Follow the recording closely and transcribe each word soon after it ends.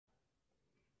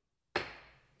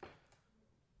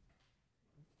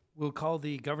We'll call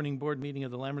the governing board meeting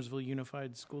of the Lammersville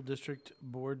Unified School District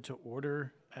Board to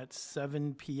order at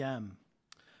 7 p.m.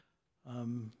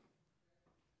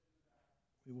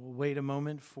 We will wait a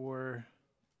moment for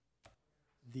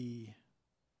the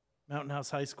Mountain House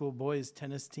High School boys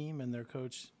tennis team and their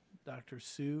coach, Dr.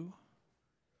 Sue.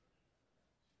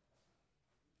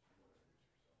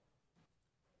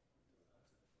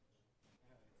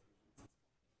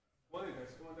 Come on in, guys.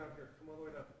 Come on down here. Come all the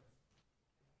way down.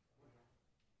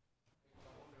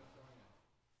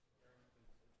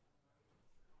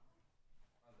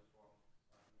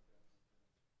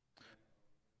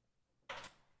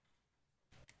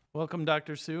 Welcome,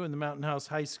 Dr. Sue and the Mountain House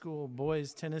High School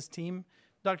boys tennis team.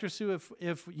 Dr. Sue,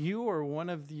 if you or one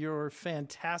of your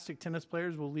fantastic tennis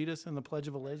players will lead us in the Pledge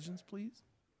of Allegiance, please.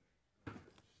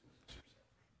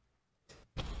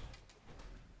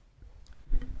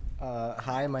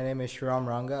 Hi, my name is Shriram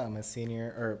Ranga. I'm a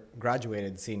senior, or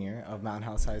graduated senior of Mountain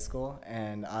House High School,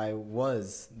 and I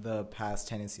was the past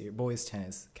tennis year, boys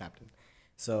tennis captain.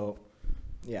 So,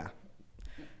 yeah.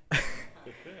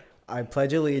 I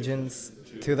pledge allegiance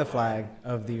to the flag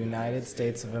of the United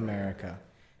States of America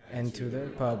and to the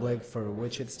republic for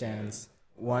which it stands,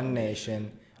 one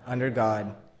nation, under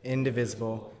God,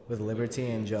 indivisible, with liberty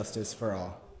and justice for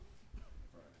all.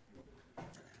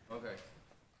 Okay.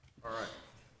 All right.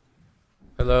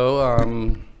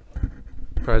 Hello,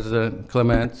 President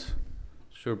Clement,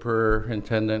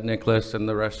 Superintendent Nicholas, and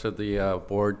the rest of the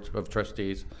Board of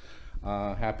Trustees.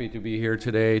 Happy to be here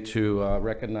today to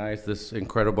recognize this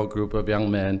incredible group of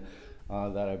young men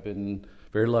that I've been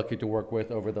very lucky to work with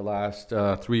over the last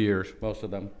 3 years, most of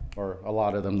them, or a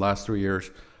lot of them, last 3 years.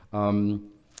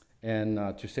 And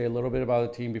to say a little bit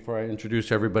about the team before I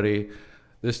introduce everybody,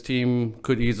 this team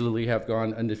could easily have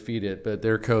gone undefeated, but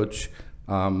their coach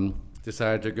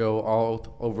decided to go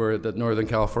all over the Northern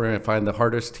California and find the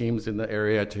hardest teams in the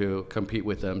area to compete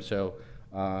with them. So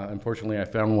unfortunately, I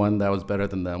found one that was better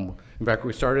than them. In fact,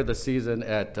 we started the season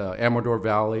at Amador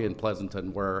Valley in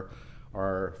Pleasanton, where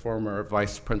our former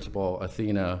vice principal,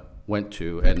 Athena, went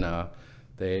to, and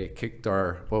they kicked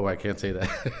our, whoa, I can't say that.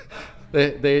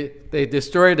 they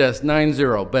destroyed us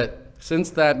 9-0, but since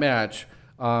that match,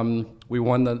 we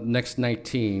won the next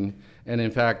 19. And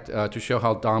in fact, to show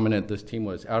how dominant this team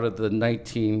was, out of the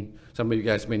 19, some of you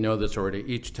guys may know this already,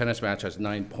 each tennis match has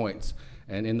 9 points.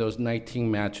 And in those 19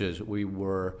 matches, we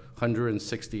were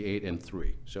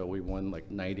 168-3. So we won like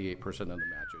 98% of the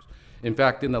matches. In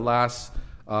fact, in the last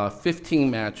 15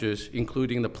 matches,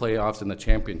 including the playoffs and the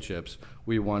championships,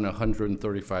 we won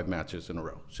 135 matches in a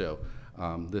row. So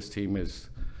this team is,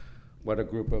 what a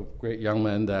group of great young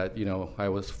men that, you know, I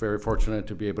was very fortunate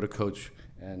to be able to coach,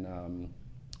 and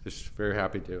just very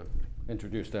happy to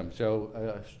introduce them.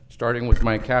 So starting with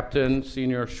my captain,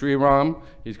 senior Shriram.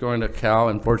 He's going to Cal,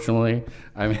 unfortunately,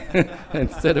 I mean,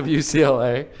 instead of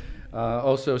UCLA.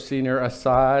 Also senior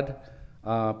Assad.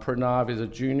 Pranav is a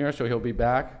junior, so he'll be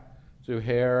back.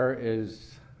 Zuhair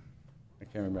is, I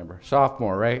can't remember,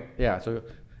 sophomore, right? Yeah, so,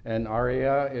 and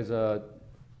Arya is a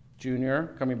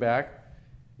junior coming back.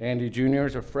 Andy Jr.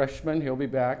 is a freshman, he'll be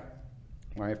back.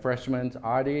 My freshmen's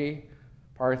Adi,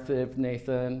 Parthiv,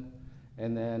 Nathan,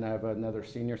 and then I have another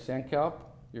senior, Sankalp.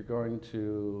 You're going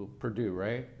to Purdue,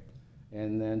 right?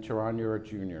 And then Charan, you're a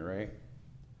junior, right?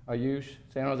 Ayush,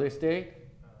 San Jose State?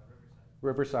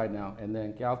 Riverside now. And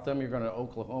then Gautam, you're going to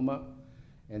Oklahoma.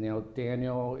 And you know,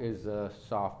 Daniel is a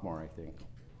sophomore, I think.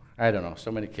 I don't know,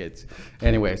 so many kids.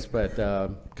 Anyways, but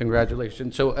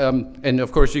congratulations. So, and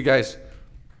of course you guys,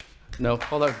 no,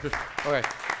 hold on, all right.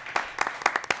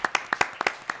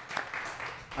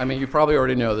 I mean, you probably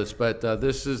already know this, but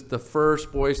this is the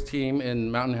first boys team in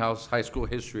Mountain House High School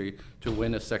history to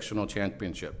win a sectional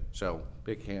championship. So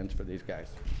big hands for these guys.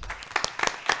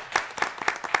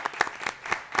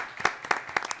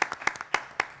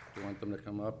 Do you want them to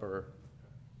come up, or?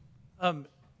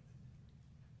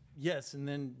 Yes, and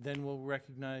then we'll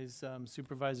recognize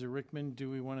Supervisor Rickman. Do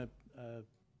we want to?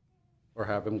 Or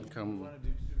have him come? We want to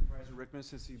do Supervisor Rickman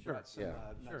since he brought some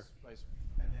sure. nice,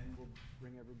 and then we'll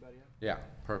bring everybody up. Yeah,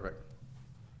 perfect.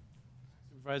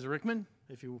 Supervisor Rickman,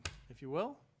 if you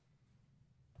will.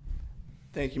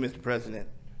 Thank you, Mr. President.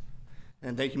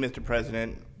 And thank you, Mr.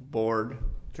 President, Board,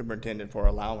 Superintendent, for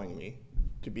allowing me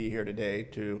to be here today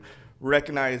to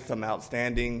recognize some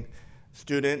outstanding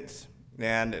students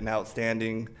and an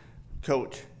outstanding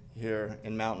coach here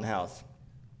in Mountain House.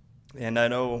 And I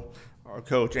know our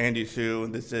coach, Andy Sue,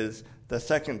 this is the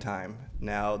second time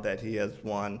now that he has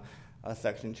won a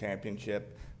section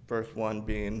championship, first one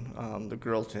being the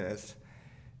girls tennis.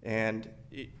 And,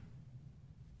 you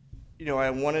know, I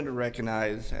wanted to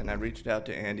recognize, and I reached out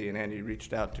to Andy, and Andy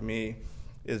reached out to me,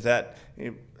 is that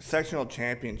sectional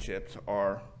championships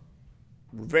are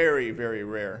very, very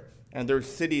rare. And there's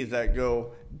cities that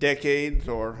go decades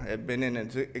or have been in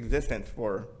existence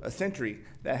for a century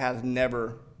that has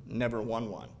never won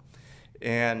one.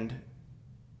 And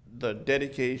the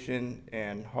dedication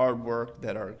and hard work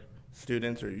that our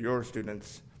students or your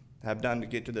students have done to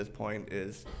get to this point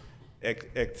is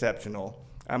exceptional.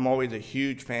 I'm always a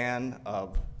huge fan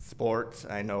of sports.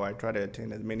 I know I try to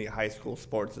attend as many high school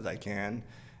sports as I can.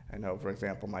 I know, for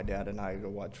example, my dad and I go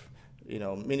watch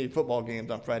many football games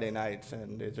on Friday nights,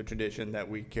 and it's a tradition that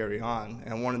we carry on.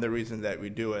 And one of the reasons that we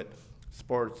do it,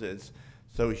 sports is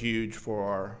so huge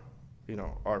for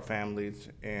our families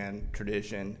and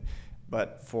tradition,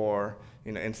 but for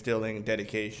instilling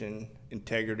dedication,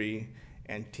 integrity,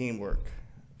 and teamwork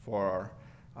for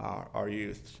our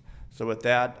youth. So with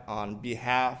that, on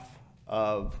behalf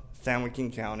of San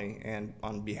Joaquin County and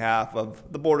on behalf of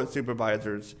the Board of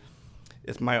Supervisors,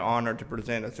 it's my honor to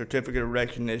present a certificate of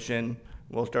recognition.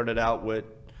 We'll start it out with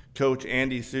Coach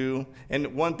Andy Sue.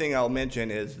 And one thing I'll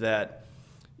mention is that,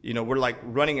 we're like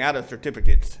running out of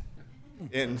certificates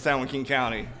in San Joaquin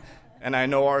County. And I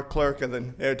know our clerk,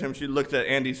 every time she looks at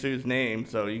Andy Sue's name,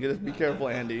 so you gotta be careful,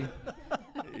 Andy.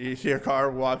 You see a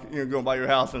car going by your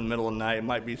house in the middle of the night, it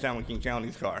might be San Joaquin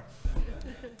County's car.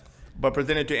 But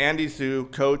presented to Andy Sue,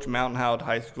 Coach, Mountain Howard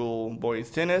High School Boys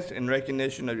Tennis, in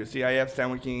recognition of your CIF San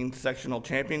Joaquin Sectional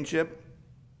Championship.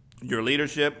 Your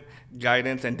leadership,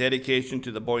 guidance, and dedication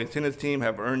to the boys tennis team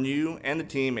have earned you and the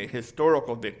team a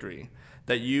historical victory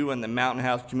that you and the Mountain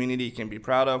House community can be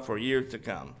proud of for years to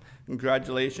come.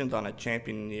 Congratulations on a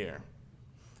champion year.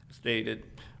 Stated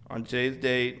on today's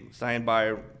date, signed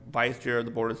by Vice Chair of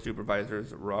the Board of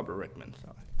Supervisors, Robert Rickman.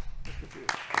 So,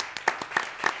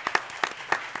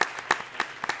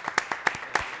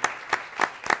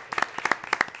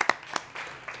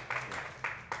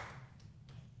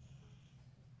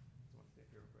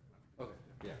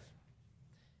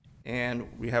 and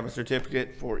we have a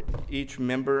certificate for each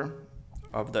member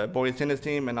of the boys tennis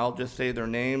team, and I'll just say their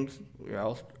names.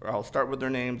 I'll start with their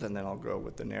names, and then I'll go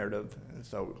with the narrative, and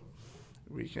so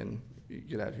we can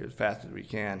get out of here as fast as we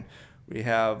can. We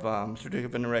have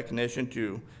certificate of recognition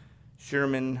to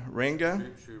Shirman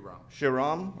Renga.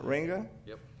 Shiram Renga.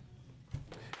 Yep.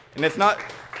 And it's not.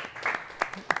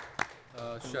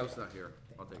 Shev's not here.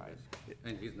 I'll take this.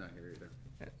 And he's not here either.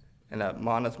 And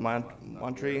Manas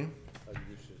Montri.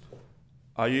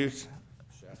 Ayush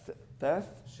Theth?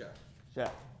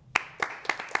 Chef.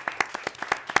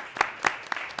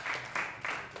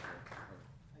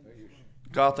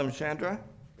 Gotham Chandra.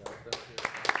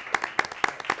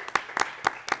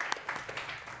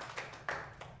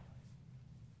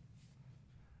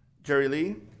 Jerry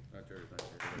Lee. Jerry's not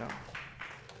here. No.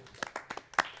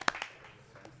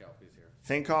 He's here.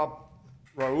 Sankop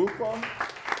Raupa.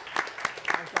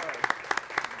 I'm sorry.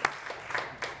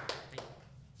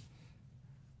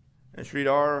 And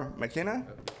Sridhar McKenna.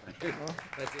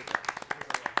 That's it.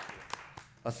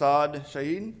 Assad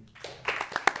Shahid.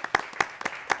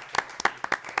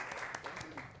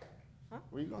 Huh?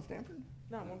 Were you going to Stanford?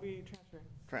 No, I'm going to be transferring.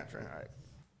 Transferring, all right.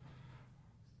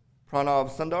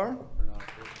 Pranav Sundar.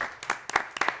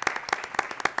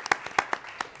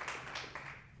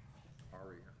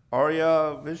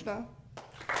 Arya Vishna.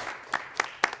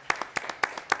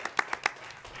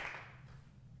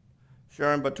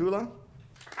 Sharon Batula.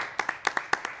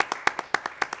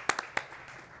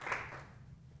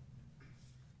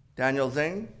 Daniel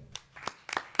Zhang.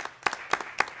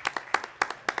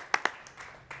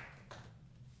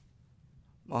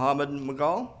 Mohammed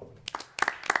Mughal.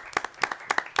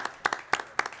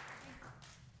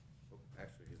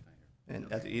 Actually, he's not here. And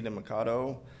that's Eden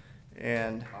Mikado.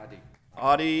 And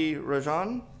Adi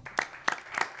Rajan.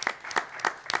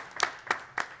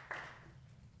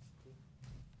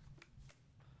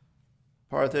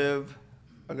 Parthiv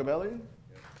Agabelli.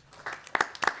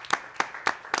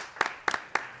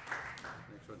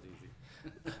 Next one's easy.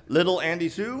 Little Andy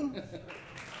Sue.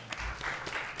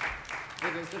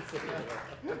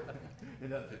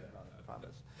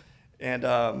 And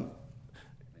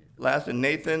last,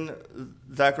 Nathan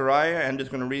Zachariah. I'm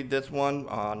just going to read this one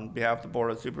on behalf of the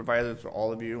Board of Supervisors, for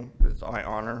all of you. It's my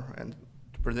honor and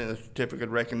to present a certificate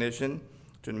of recognition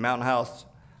to the Mountain House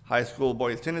High School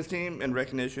Boys Tennis Team in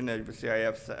recognition of the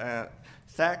CIF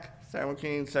SAC, San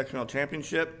Joaquin Sectional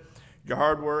Championship. Your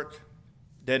hard work,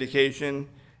 dedication,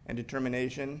 and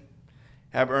determination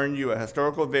have earned you a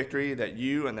historical victory that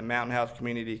you and the Mountain House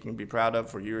community can be proud of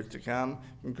for years to come.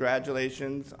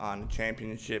 Congratulations on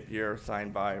championship year,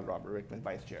 signed by Robert Rickman,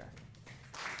 Vice Chair.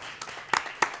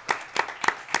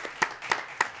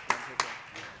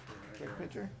 Take a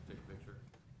picture. Take a picture.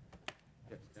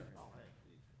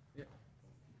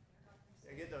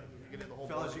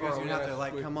 Fellas, you guys don't have to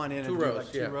like come on in and Two do rows,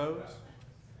 like two yeah. rows.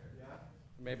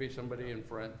 Maybe somebody in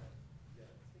front.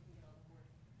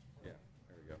 Yeah,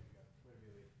 there we go.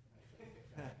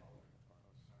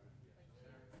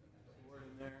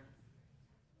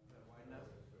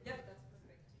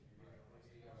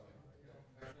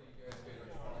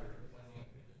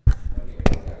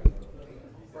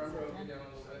 Front row, get down a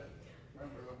little bit.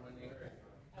 Front row, Wendy.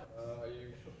 You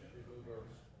move or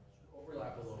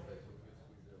overlap a little bit so we can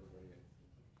squeeze everybody in.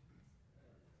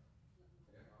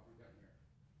 Yeah, how we got here?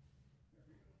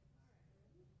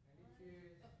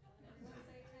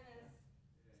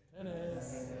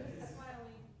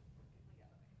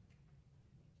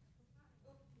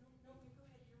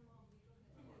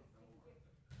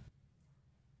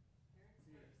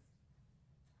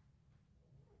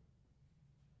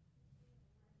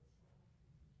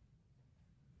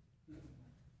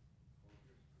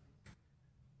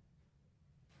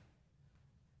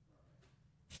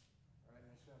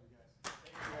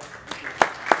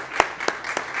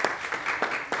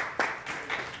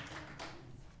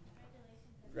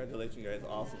 Congratulations, guys.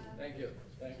 Awesome. Thank you,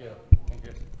 thank you, thank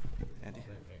you. Andy,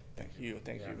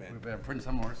 thank you, man. We better print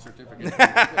some more certificates.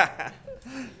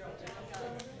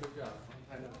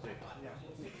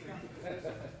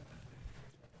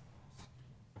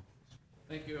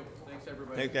 Thank you, thanks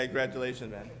everybody. Thanks, guys.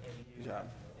 Congratulations, man. Good job.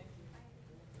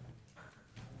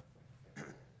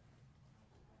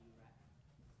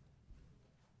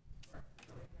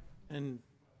 And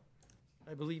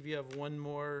I believe you have one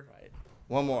more.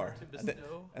 One more, To and then,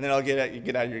 bestow? and then I'll get out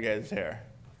of your guys' hair.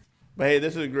 But hey,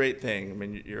 this is a great thing. I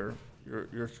mean, your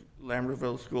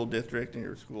Lammersville School District and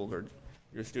your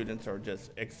students are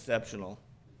just exceptional.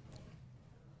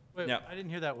 Wait, Yeah. I didn't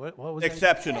hear that. What was that?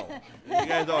 Exceptional. You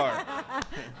guys are.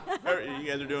 You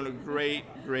guys are doing a great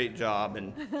job,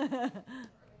 and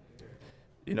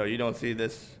you don't see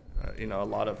this. A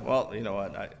lot of well, you know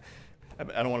what? I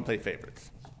don't want to play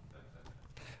favorites,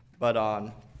 but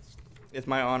it's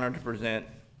my honor to present.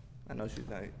 I know she's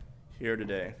not here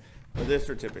today, but this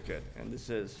certificate, and this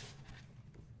is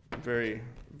very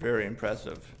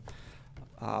impressive.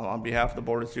 On behalf of the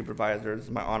Board of Supervisors, it's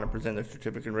my honor to present the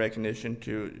certificate of recognition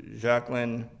to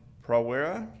Jacqueline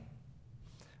Prawera,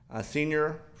 a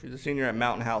senior. She's a senior at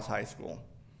Mountain House High School,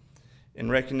 in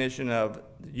recognition of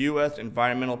the U.S.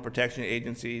 Environmental Protection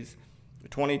Agency's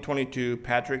 2022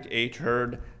 Patrick H.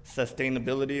 Hurd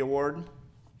Sustainability Award,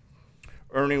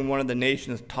 earning one of the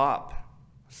nation's top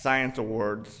science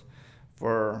awards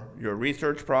for your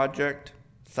research project,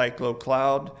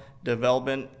 Cyclocloud,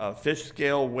 development of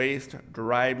fish-scale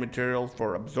waste-derived materials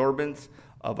for absorbance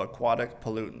of aquatic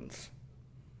pollutants,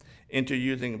 into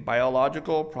using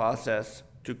biological process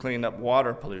to clean up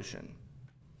water pollution.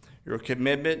 Your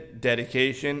commitment,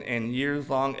 dedication, and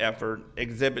years-long effort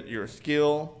exhibit your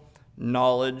skill,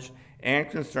 knowledge, and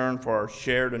concern for our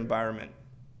shared environment.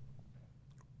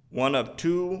 One of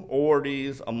 2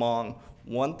 awardees among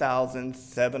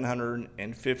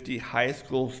 1,750 high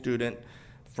school students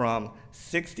from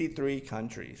 63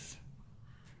 countries,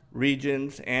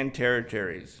 regions, and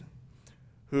territories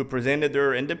who presented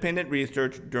their independent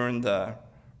research during the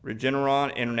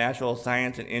Regeneron International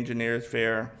Science and Engineers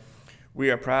Fair.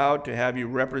 We are proud to have you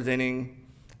representing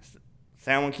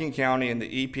San Joaquin County in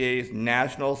the EPA's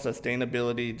National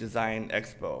Sustainability Design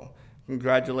Expo.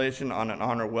 Congratulations on an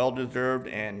honor well-deserved,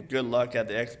 and good luck at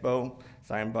the expo.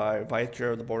 Signed by Vice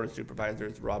Chair of the Board of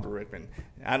Supervisors, Robert Rickman.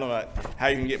 I don't know how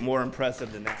you can get more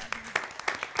impressive than that.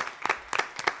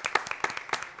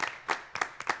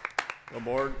 The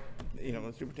board,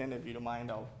 Superintendent, if you don't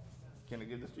mind, can I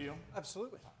give this to you?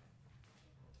 Absolutely.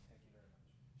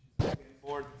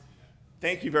 Board,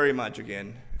 thank you very much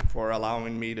again for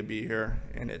allowing me to be here,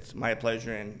 and it's my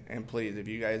pleasure. And please, if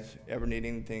you guys ever need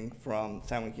anything from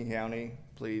San Joaquin County,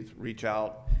 please reach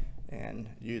out and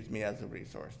use me as a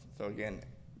resource. So again,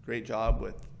 great job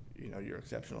with your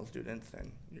exceptional students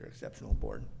and your exceptional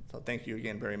board. So thank you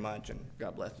again very much, and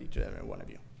God bless each and every one of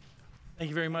you. Thank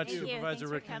you very much, Thank you. Supervisor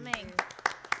Thanks for Rickman. coming.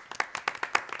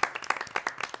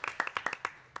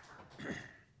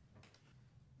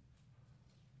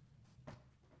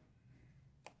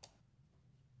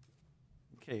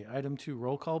 Okay, item 2,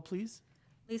 roll call, please.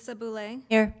 Lisa Boulay.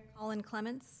 Here. Colin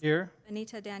Clements. Here.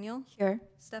 Anita Daniel. Here.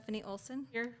 Stephanie Olson.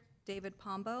 Here. David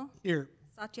Pombo. Here.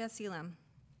 Satya Seelam.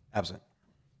 Absent.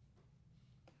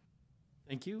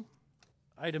 Thank you.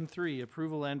 Item 3,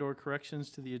 approval and/or corrections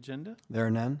to the agenda. There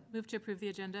are none. Move to approve the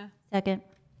agenda. Second.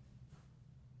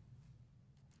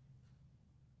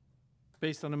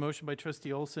 Based on a motion by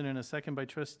Trustee Olson and a second by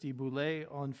Trustee Boulay,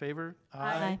 all in favor?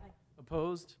 Aye.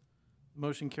 Opposed?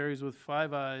 Motion carries with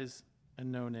 5 ayes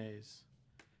and no nays.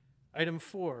 Item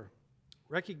 4,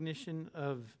 recognition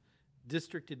of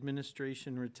district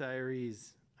administration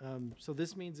retirees. So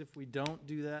this means if we don't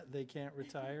do that, they can't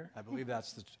retire? I believe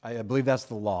that's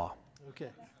the law. Okay,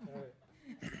 all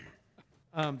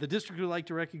right. The district would like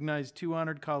to recognize 2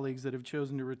 honored colleagues that have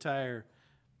chosen to retire.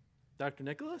 Dr.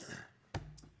 Nicholas?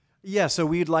 Yeah, so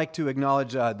we'd like to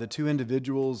acknowledge the 2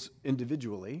 individuals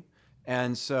individually.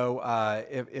 And so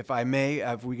if I may,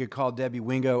 if we could call Debbie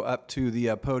Wingo up to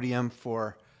the podium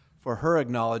for her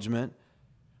acknowledgement.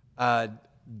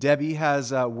 Debbie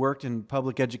has worked in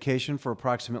public education for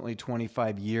approximately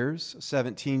 25 years,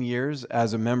 17 years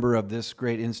as a member of this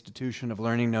great institution of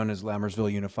learning known as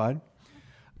Lammersville Unified.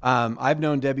 I've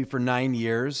known Debbie for 9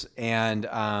 years, and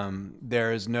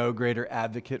there is no greater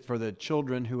advocate for the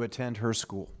children who attend her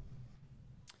school.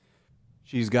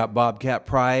 She's got Bobcat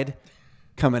pride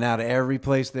coming out of every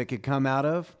place they could come out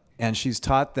of, and she's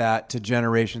taught that to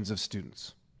generations of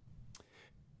students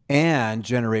and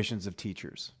generations of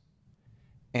teachers.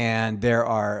 And there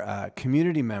are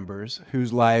community members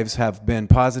whose lives have been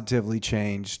positively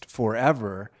changed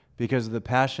forever because of the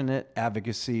passionate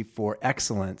advocacy for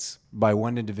excellence by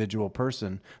one individual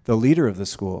person, the leader of the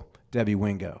school, Debbie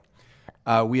Wingo.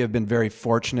 We have been very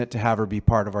fortunate to have her be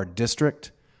part of our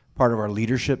district, part of our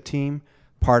leadership team,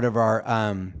 part of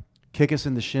our kick us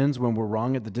in the shins when we're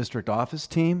wrong at the district office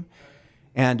team,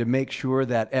 and to make sure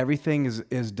that everything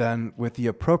is done with the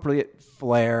appropriate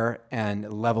flair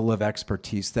and level of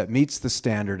expertise that meets the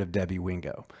standard of Debbie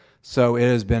Wingo. So it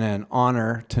has been an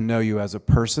honor to know you as a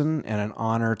person and an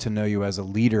honor to know you as a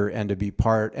leader and to be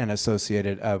part and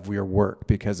associated of your work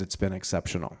because it's been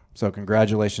exceptional. So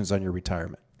congratulations on your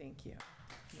retirement. Thank you.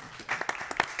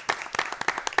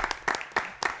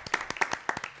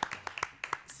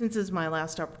 Since this is my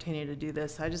last opportunity to do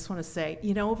this, I just want to say,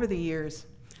 you know, over the years,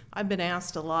 I've been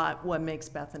asked a lot what makes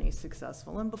Bethany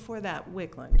successful, and before that,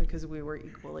 Wickland, because we were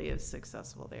equally as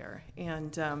successful there.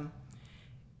 And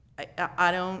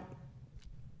I don't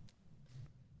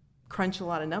crunch a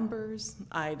lot of numbers.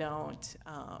 I don't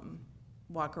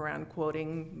walk around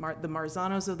quoting the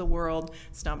Marzanos of the world.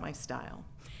 It's not my style.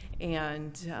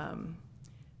 And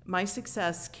my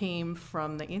success came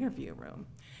from the interview room.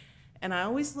 And I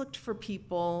always looked for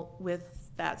people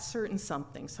with that certain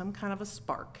something, some kind of a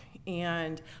spark.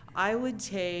 And I would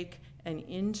take an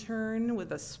intern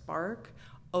with a spark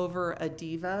over a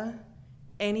diva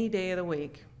any day of the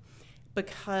week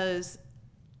because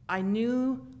I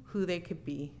knew who they could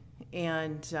be.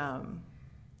 And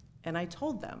I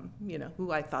told them, you know,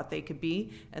 who I thought they could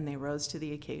be, and they rose to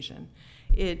the occasion.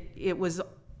 It was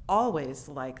always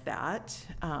like that.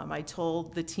 I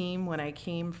told the team when I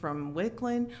came from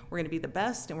Wickland, we're going to be the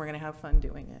best and we're going to have fun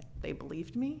doing it. They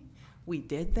believed me. We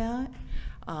did that.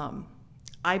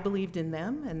 I believed in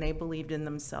them and they believed in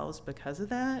themselves because of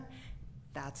that.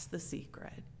 That's the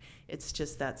secret. It's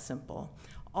just that simple.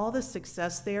 All the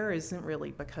success there isn't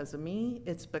really because of me.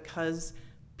 It's because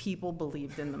people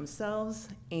believed in themselves,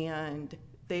 and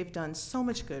they've done so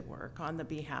much good work on the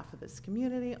behalf of this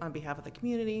community, on behalf of the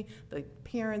community, the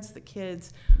parents, the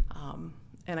kids,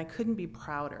 and I couldn't be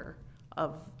prouder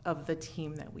of the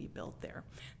team that we built there.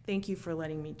 Thank you for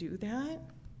letting me do that.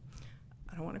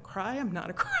 I don't want to cry. I'm not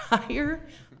a crier.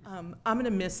 I'm going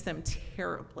to miss them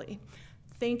terribly.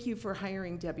 Thank you for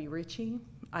hiring Debbie Ritchie.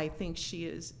 I think she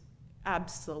is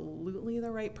absolutely the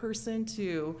right person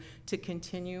to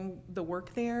continue the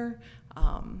work there.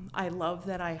 I love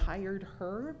that I hired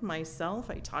her myself.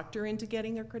 I talked her into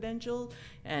getting a credential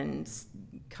and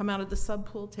come out of the sub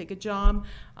pool, take a job.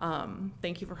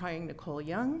 Thank you for hiring Nicole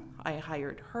Young. I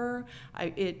hired her.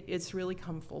 It's really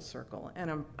come full circle,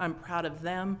 and I'm proud of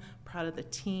them, proud of the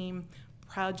team,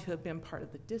 proud to have been part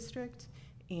of the district,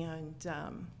 and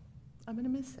I'm gonna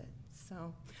miss it.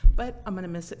 So, but I'm gonna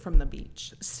miss it from the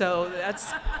beach. So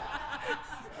that's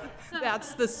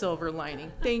the silver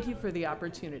lining. Thank you for the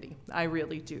opportunity. I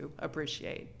really do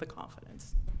appreciate the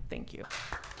confidence. Thank you.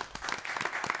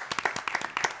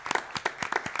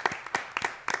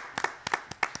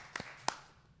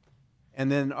 And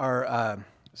then our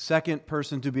second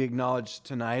person to be acknowledged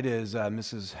tonight is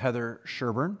Mrs. Heather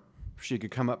Sherburne. If she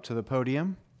could come up to the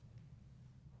podium.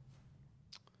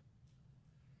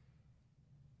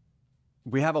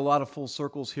 We have a lot of full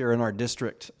circles here in our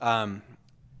district.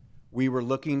 We were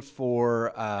looking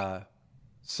for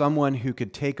someone who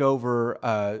could take over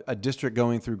a district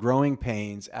going through growing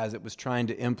pains as it was trying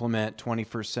to implement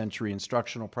 21st century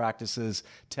instructional practices,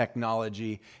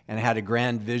 technology, and had a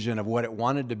grand vision of what it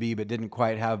wanted to be but didn't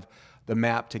quite have the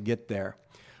map to get there.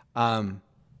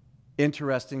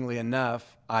 Interestingly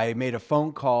enough, I made a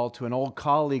phone call to an old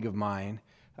colleague of mine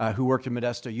who worked at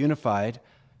Modesto Unified,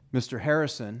 Mr.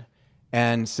 Harrison,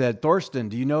 and said, "Thorsten,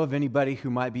 do you know of anybody who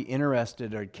might be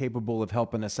interested or capable of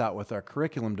helping us out with our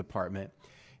curriculum department?"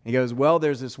 And he goes, "Well,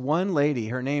 there's this one lady,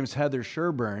 her name's Heather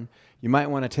Sherburne. You might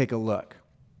want to take a look."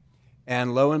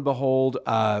 And lo and behold,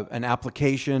 an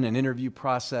application, an interview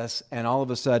process, and all of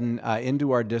a sudden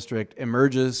into our district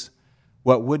emerges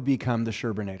what would become the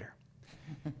Sherburnator.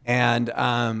 And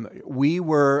we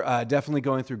were definitely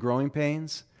going through growing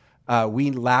pains.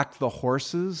 We lacked the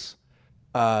horses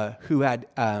who had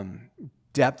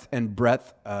depth and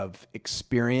breadth of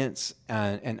experience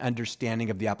and understanding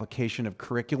of the application of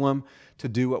curriculum to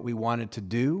do what we wanted to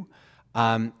do.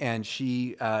 And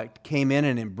she came in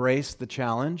and embraced the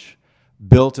challenge,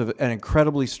 built an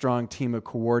incredibly strong team of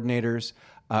coordinators,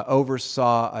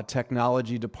 oversaw a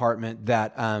technology department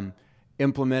that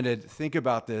implemented, think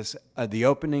about this, the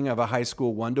opening of a high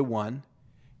school one-to-one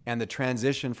and the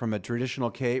transition from a traditional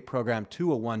K-8 program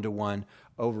to a one-to-one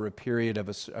over a period of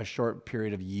a short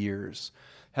period of years.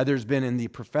 Heather's been in the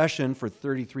profession for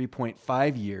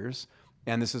 33.5 years,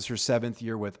 and this is her 7th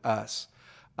year with us.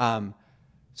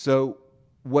 So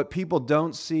what people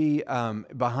don't see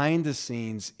behind the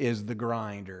scenes is the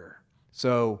grinder.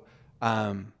 So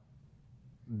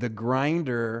the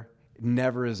grinder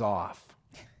never is off.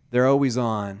 They're always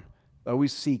on,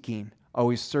 always seeking,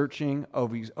 always searching,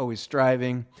 always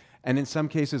striving, and in some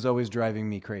cases always driving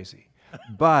me crazy,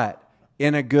 but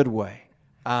in a good way.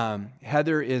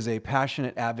 Heather is a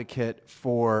passionate advocate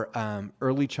for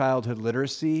early childhood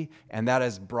literacy, and that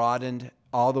has broadened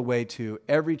all the way to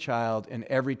every child in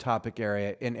every topic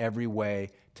area in every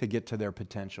way to get to their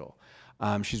potential.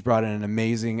 She's brought in an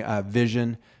amazing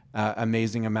vision,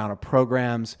 amazing amount of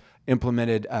programs,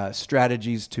 implemented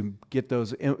strategies to get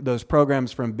those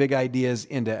programs from big ideas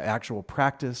into actual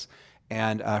practice,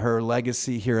 and her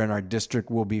legacy here in our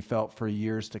district will be felt for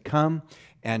years to come,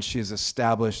 and she has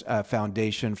established a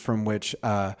foundation from which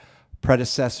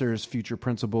predecessors, future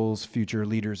principals, future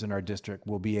leaders in our district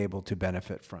will be able to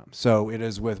benefit from. So it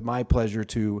is with my pleasure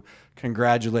to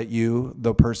congratulate you,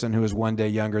 the person who is one day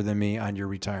younger than me, on your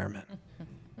retirement.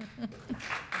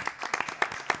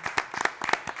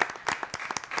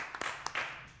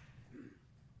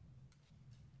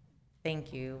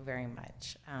 Thank you very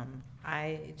much.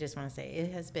 I just want to say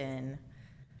it has been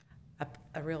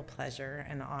a real pleasure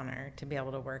and honor to be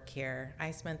able to work here. I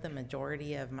spent the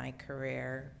majority of my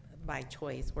career by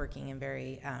choice working in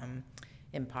very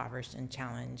impoverished and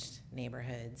challenged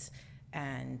neighborhoods.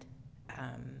 And,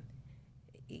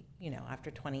 you know, after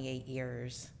 28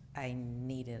 years, I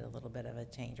needed a little bit of a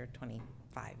change, or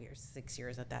 25 years, 6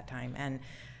 years at that time.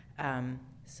 And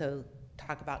so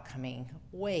talk about coming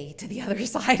way to the other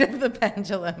side of the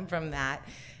pendulum from that.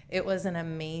 It was an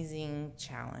amazing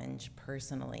challenge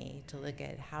personally to look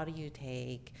at how do you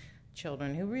take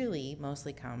children who really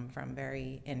mostly come from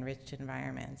very enriched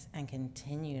environments and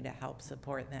continue to help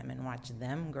support them and watch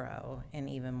them grow in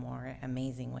even more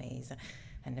amazing ways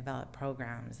and develop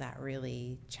programs that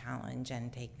really challenge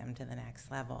and take them to the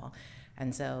next level.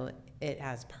 And so it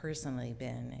has personally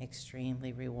been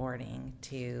extremely rewarding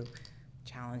to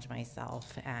challenge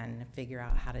myself and figure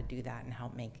out how to do that and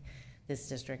help make this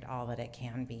district all that it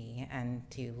can be, and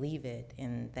to leave it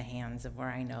in the hands of where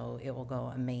I know it will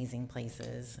go amazing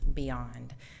places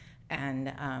beyond.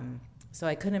 And so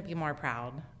I couldn't be more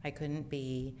proud. I couldn't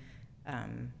be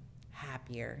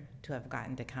happier to have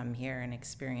gotten to come here and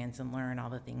experience and learn all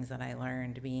the things that I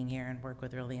learned being here and work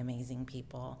with really amazing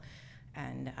people.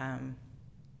 And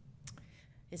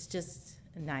it's just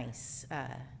nice.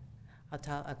 I'll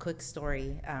tell a quick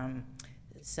story.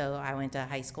 So I went to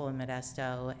high school in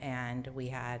Modesto, and we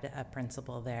had a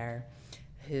principal there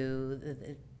who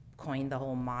coined the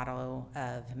whole motto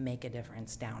of "Make a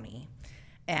Difference, Downey."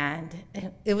 And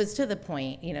it was to the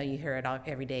point, you know, you hear it all,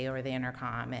 every day over the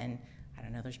intercom, and I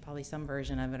don't know, there's probably some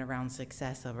version of it around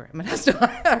Success over at Modesto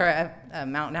or at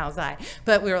Mountain House High.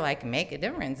 But we were like, "Make a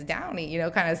difference, Downey," you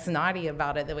know, kind of snotty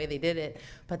about it, the way they did it.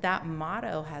 But that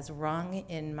motto has rung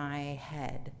in my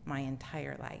head my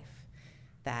entire life,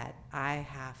 that I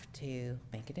have to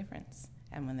make a difference.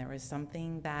 And when there was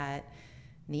something that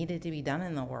needed to be done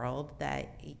in the world,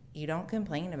 that you don't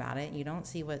complain about it, you don't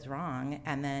see what's wrong,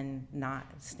 and then not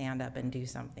stand up and do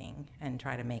something and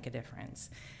try to make a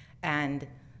difference. And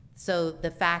so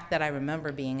the fact that I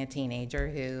remember being a teenager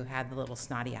who had the little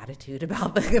snotty attitude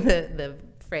about the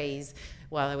phrase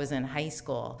while I was in high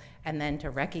school, and then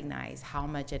to recognize how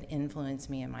much it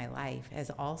influenced me in my life has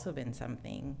also been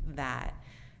something that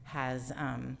has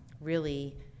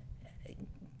really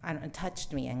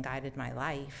touched me and guided my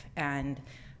life. And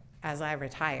as I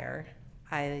retire,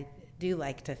 I do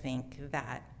like to think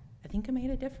that I think I made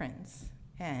a difference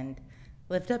and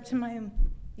lived up to my,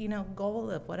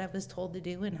 goal of what I was told to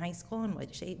do in high school and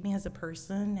what shaped me as a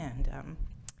person. And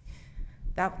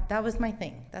that was my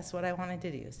thing. That's what I wanted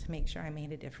to do, is to make sure I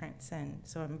made a difference. And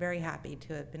so I'm very happy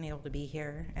to have been able to be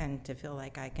here and to feel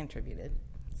like I contributed.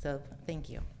 So thank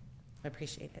you. I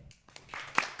appreciate it.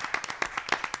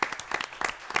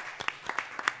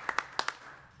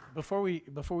 Before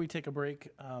we take a break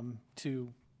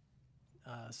to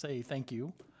say thank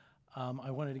you,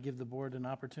 I wanted to give the board an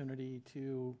opportunity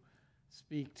to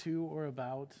speak to or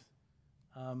about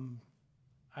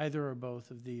either or both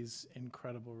of these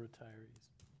incredible retirees.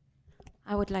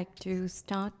 I would like to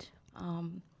start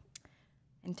and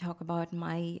talk about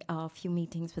my few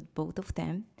meetings with both of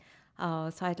them.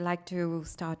 So I'd like to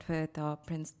start with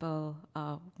Principal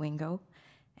Wingo.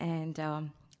 And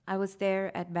I was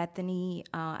there at Bethany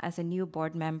as a new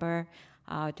board member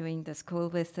doing the school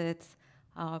visits.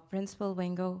 Principal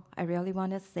Wingo, I really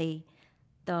want to say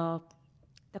the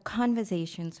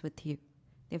conversations with you,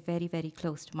 they're very, very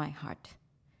close to my heart.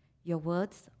 Your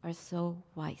words are so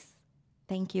wise.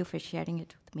 Thank you for sharing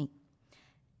it with me.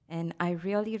 And I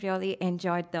really, really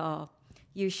enjoyed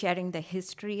you sharing the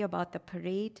history about the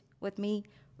parade with me,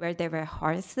 where there were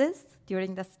horses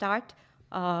during the start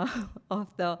of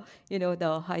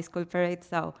the high school parade.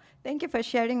 So thank you for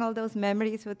sharing all those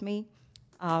memories with me.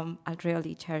 I'll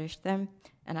really cherish them,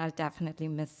 and I'll definitely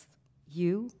miss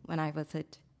you when I was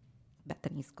at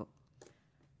Bethany School.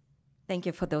 Thank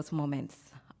you for those moments.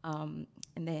 And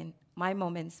then my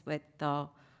moments with the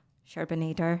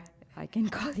Sherbinator, if I can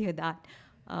call you that.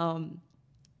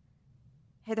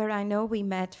 Heather, I know we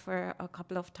met for a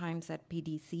couple of times at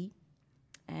PDC,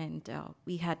 and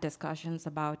we had discussions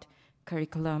about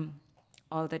curriculum,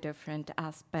 all the different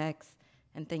aspects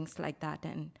and things like that.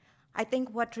 And I think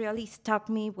what really stuck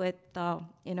me with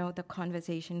the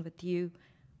conversation with you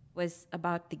was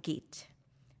about the gate.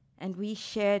 And we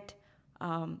shared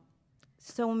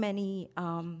so many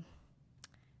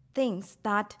things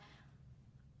that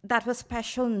was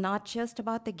special, not just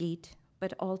about the gate,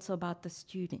 but also about the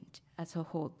student as a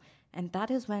whole. And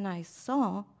that is when I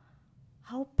saw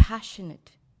how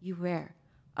passionate you were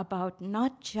about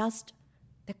not just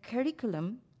the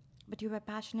curriculum, but you were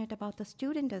passionate about the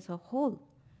student as a whole.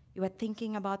 You were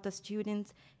thinking about the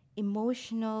student's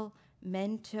emotional,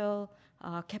 mental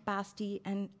capacity,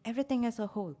 and everything as a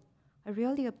whole. I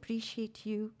really appreciate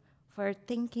you for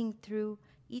thinking through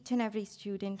each and every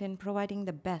student and providing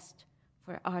the best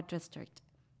for our district.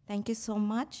 Thank you so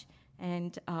much,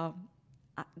 and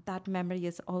that memory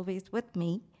is always with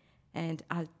me, and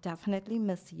I'll definitely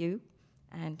miss you,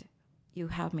 and you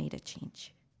have made a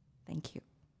change. Thank you.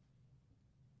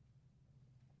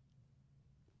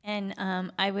 And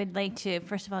I would like to,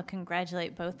 first of all,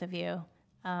 congratulate both of you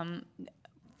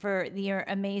for your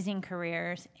amazing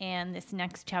careers and this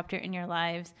next chapter in your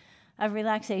lives of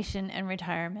relaxation and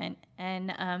retirement.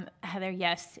 And Heather,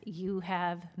 yes, you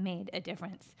have made a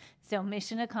difference. So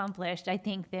mission accomplished. I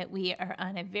think that we are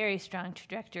on a very strong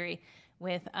trajectory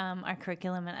with our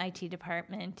curriculum and IT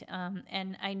department.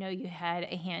 And I know you had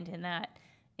a hand in that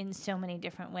in so many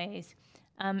different ways.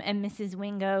 And Mrs.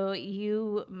 Wingo,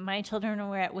 my children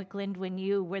were at Wickland when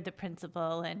you were the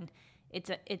principal, and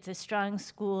it's a strong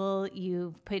school.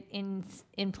 You've put in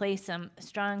place some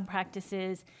strong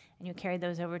practices, and you carried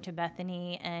those over to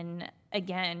Bethany. And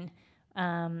again,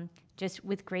 just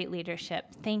with great leadership.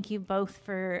 Thank you both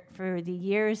for the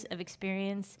years of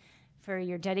experience, for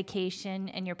your dedication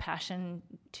and your passion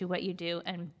to what you do,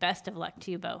 and best of luck to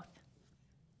you both.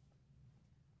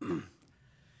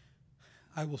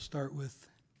 I will start with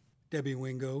Debbie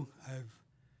Wingo. I've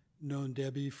known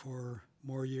Debbie for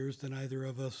more years than either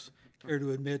of us care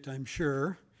to admit, I'm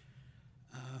sure.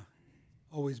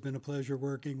 Always been a pleasure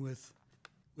working with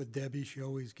Debbie. She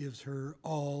always gives her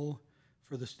all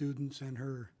for the students and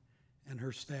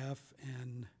her staff,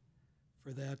 and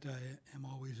for that I am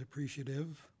always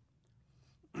appreciative.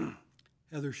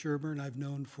 Heather Sherburne I've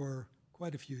known for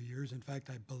quite a few years. In fact,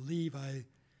 I believe I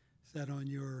sat on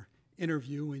your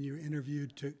interview when you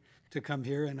interviewed to come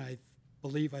here, and I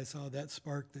believe I saw that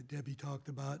spark that Debbie talked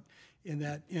about in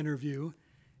that interview.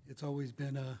 It's always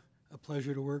been a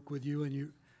pleasure to work with you, and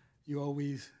you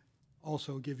always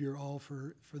also give your all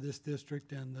for this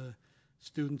district and the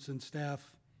students and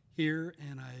staff here,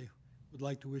 and I would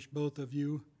like to wish both of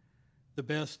you the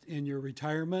best in your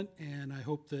retirement, and I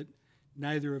hope that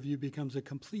neither of you becomes a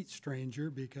complete stranger,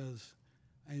 because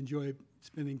I enjoy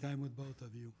spending time with both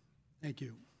of you. Thank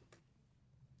you.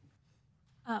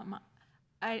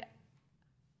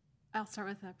 I'll start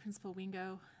with Principal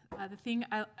Wingo. The thing,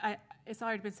 it's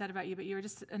already been said about you, but you were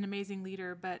just an amazing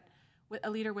leader. But a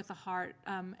leader with a heart.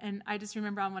 And I just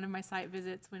remember on one of my site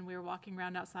visits when we were walking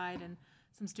around outside and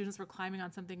some students were climbing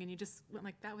on something and you just went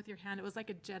like that with your hand. It was like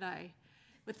a Jedi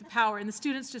with the power, and the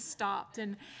students just stopped,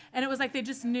 and it was like they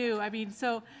just knew. I mean,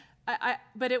 so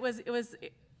but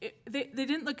they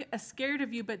didn't look scared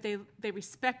of you, but they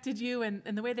respected you, and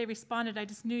the way they responded, I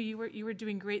just knew you were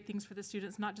doing great things for the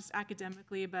students, not just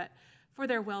academically, but for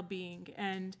their well-being.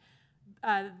 And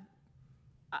I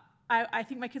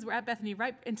think my kids were at Bethany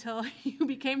right until you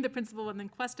became the principal, and then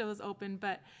Cuesta was open.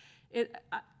 But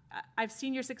I've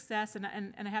seen your success, and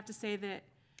I have to say that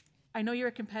I know you're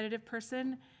a competitive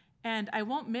person, and I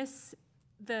won't miss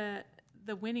the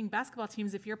winning basketball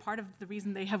teams if you're part of the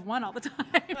reason they have won all the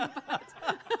time.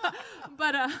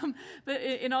 But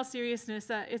in all seriousness,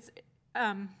 it's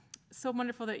so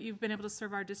wonderful that you've been able to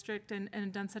serve our district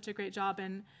and done such a great job.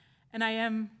 And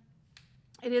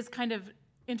it is kind of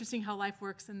interesting how life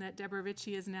works, and that Deborah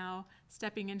Ritchie is now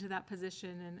stepping into that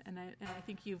position, and I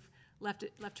think you've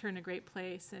left her in a great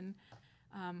place. And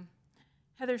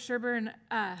Heather Sherburne,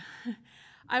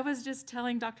 I was just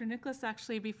telling Dr. Nicholas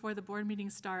actually before the board meeting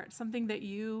starts, something that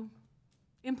you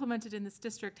implemented in this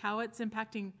district, how it's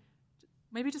impacting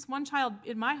maybe just one child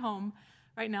in my home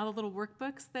right now, the little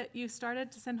workbooks that you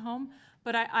started to send home.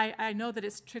 But I know that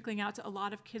it's trickling out to a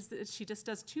lot of kids, that she just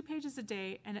does 2 pages a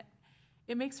day, and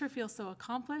it makes her feel so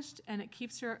accomplished, and it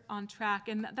keeps her on track.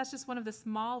 And that's just one of the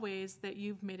small ways that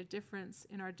you've made a difference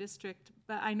in our district.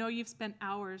 But I know you've spent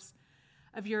hours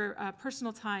of your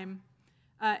personal time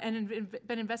and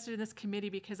been invested in this committee,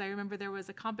 because I remember there was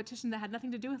a competition that had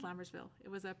nothing to do with Lammersville. It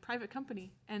was a private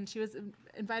company, and she was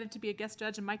invited to be a guest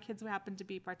judge, and my kids happened to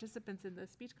be participants in the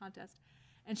speech contest.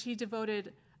 And she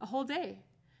devoted a whole day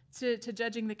to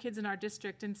judging the kids in our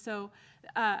district. And so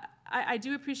I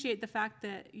do appreciate the fact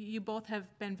that you both have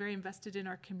been very invested in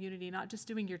our community, not just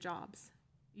doing your jobs.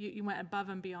 You went above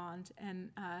and beyond,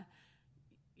 and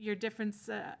your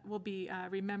difference will be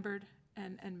remembered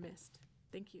and missed.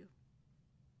 Thank you.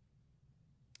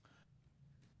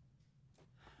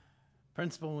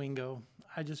 Principal Wingo,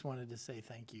 I just wanted to say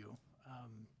thank you.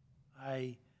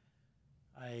 I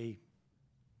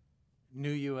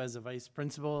knew you as a vice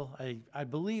principal. I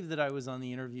believe that I was on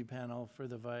the interview panel for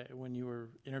when you were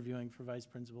interviewing for vice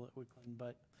principal at Wickland,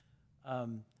 but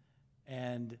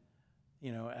and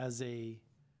you know, as a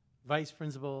vice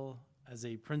principal, as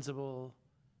a principal,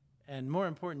 and more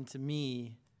important to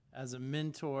me, as a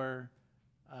mentor.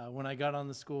 When I got on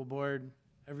the school board,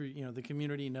 the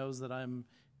community knows that I'm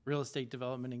real estate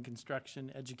development and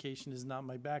construction. Education is not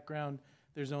my background.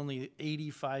 There's only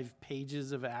 85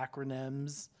 pages of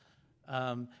acronyms,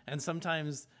 and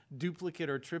sometimes duplicate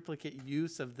or triplicate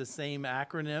use of the same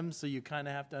acronym, so you kind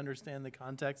of have to understand the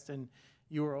context. And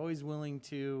you were always willing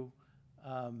to,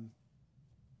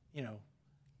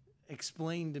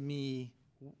 explain to me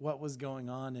what was going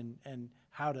on and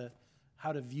how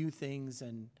to view things,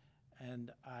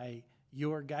 and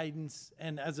your guidance,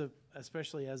 and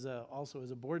especially also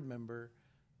as a board member,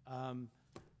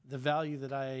 the value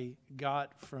that I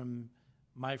got from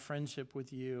my friendship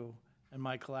with you and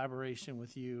my collaboration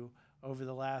with you over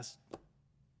the last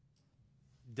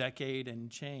decade and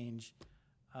change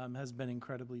has been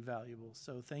incredibly valuable.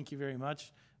 So thank you very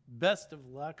much. Best of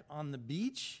luck on the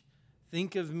beach.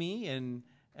 Think of me,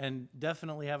 and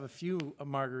definitely have a few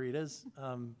margaritas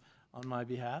on my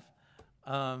behalf.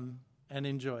 And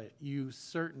enjoy it. You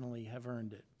certainly have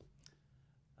earned it.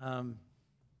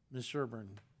 Ms.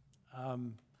 Sherburne,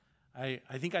 I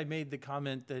think I made the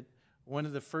comment that one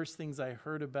of the first things I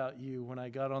heard about you when I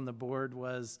got on the board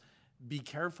was, be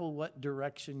careful what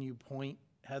direction you point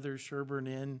Heather Sherburne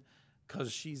in,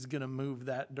 because she's going to move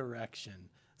that direction.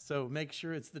 So make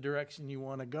sure it's the direction you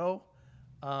want to go.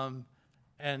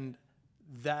 And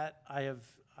that I have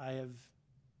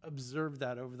observed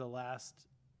that over the last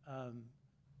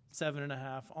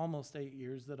 7.5, almost 8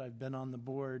 years that I've been on the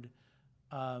board.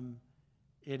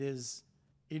 It is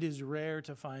rare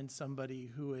to find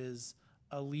somebody who is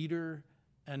a leader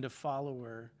and a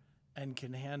follower and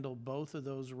can handle both of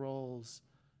those roles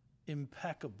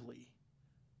impeccably,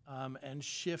 and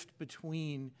shift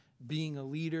between being a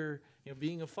leader,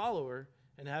 being a follower,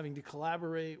 and having to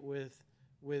collaborate with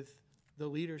the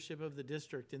leadership of the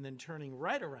district, and then turning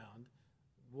right around,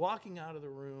 walking out of the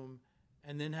room,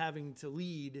 and then having to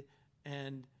lead.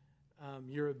 And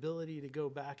your ability to go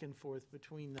back and forth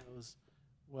between those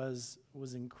was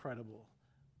incredible.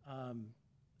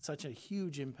 Such a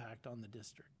huge impact on the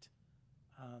district.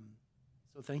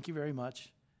 So thank you very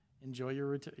much. Enjoy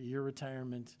your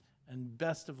retirement, and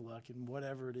best of luck in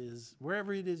whatever it is,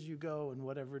 wherever it is you go, and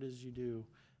whatever it is you do.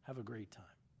 Have a great time.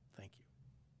 Thank you.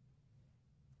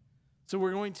 So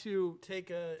we're going to take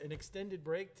an extended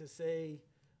break to say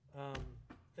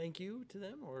thank you to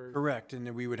them, or? Correct, and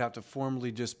then we would have to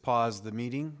formally just pause the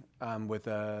meeting with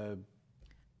a,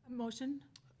 A motion,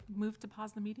 move to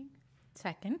pause the meeting?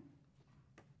 Second.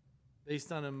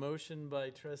 Based on a motion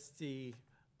by trustee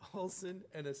Olson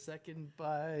and a second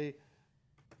by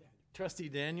trustee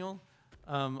Daniel.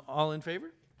 All in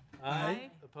favor? Aye.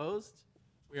 Opposed?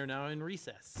 We are now in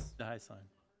recess. The high sign.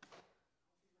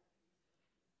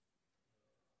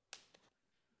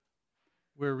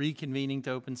 We're reconvening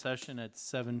to open session at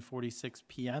 7:46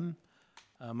 p.m.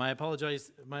 My apologies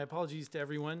to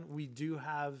everyone. We do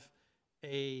have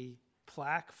a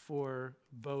plaque for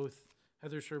both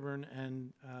Heather Sherburne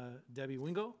and Debbie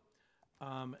Wingo,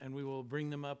 and we will bring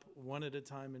them up one at a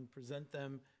time and present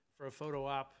them for a photo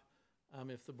op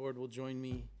if the board will join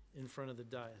me in front of the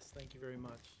dais. Thank you very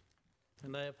much.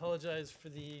 And I apologize for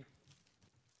the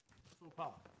faux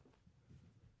pas.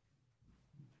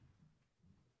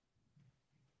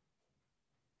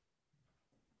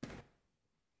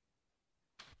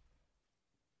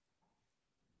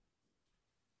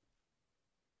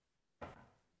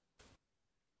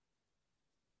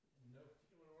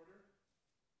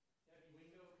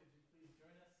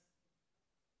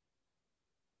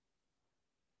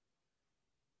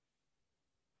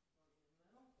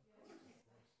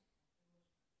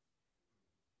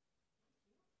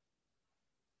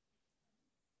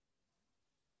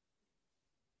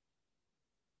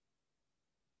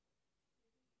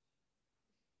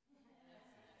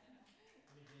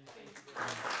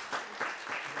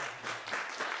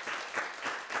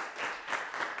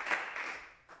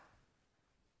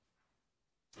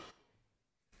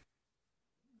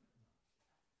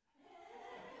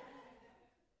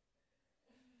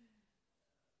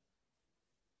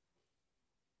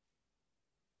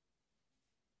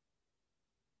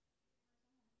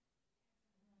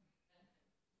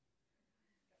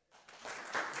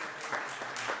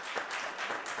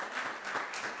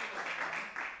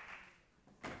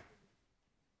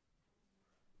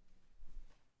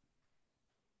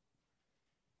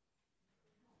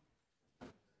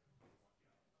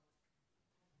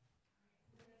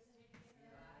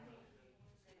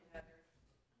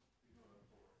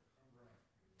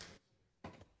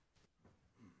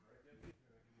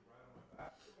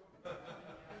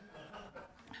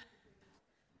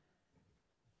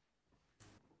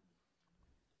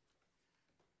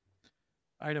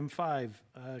 Item 5,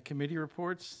 committee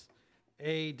reports.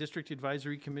 A, District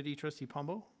Advisory Committee, Trustee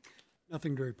Pombo.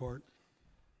 Nothing to report.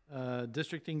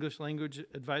 District English Language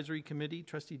Advisory Committee,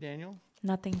 Trustee Daniel.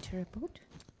 Nothing to report.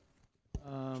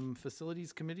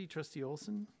 Facilities Committee, Trustee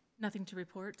Olson. Nothing to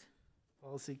report.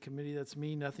 Policy Committee, that's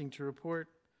me, nothing to report.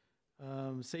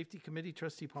 Safety Committee,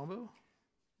 Trustee Pombo.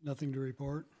 Nothing to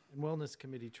report. And Wellness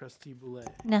Committee, Trustee Boulay.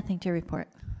 Nothing to report.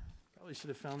 Probably should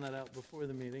have found that out before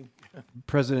the meeting.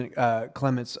 President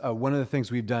Clements, one of the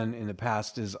things we've done in the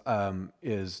past is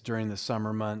during the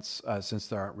summer months, since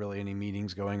there aren't really any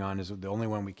meetings going on, is the only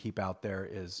one we keep out there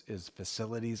is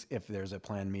facilities if there's a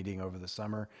planned meeting over the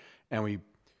summer. And we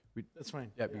That's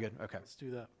fine. yeah, you're good. Okay. Let's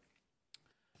do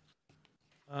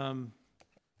that.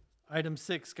 Item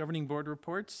 6, Governing Board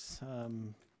Reports.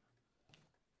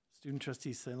 Student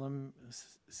Trustee Selim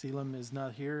is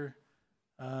not here.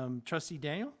 Trustee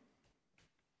Daniel?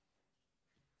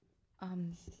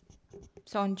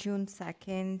 So on June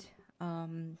 2nd,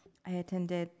 I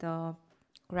attended the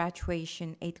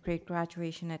graduation, 8th grade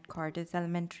graduation at Cardis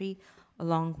Elementary,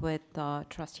 along with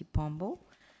Trustee Pombo.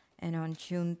 And on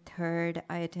June 3rd,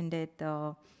 I attended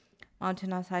the Mountain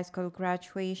House High School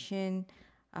graduation,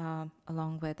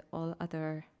 along with all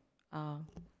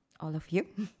of you.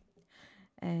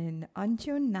 And on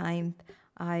June 9th,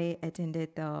 I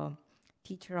attended the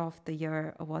Teacher of the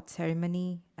Year award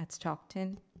ceremony at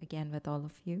Stockton, again with all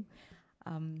of you.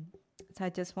 So I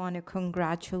just want to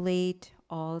congratulate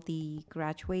all the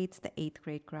graduates, the 8th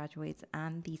grade graduates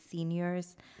and the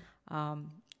seniors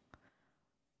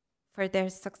for their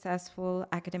successful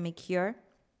academic year.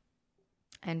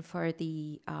 And for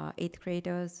the 8th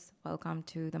graders, welcome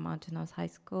to the Mountain House High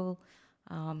School.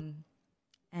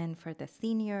 And for the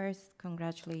seniors,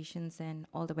 congratulations and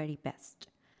all the very best.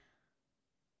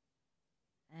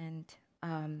 And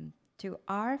to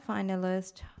our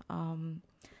finalist,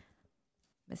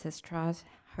 Mrs. Strauss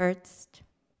Hurst,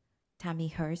 Tammy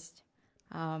Hurst,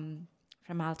 from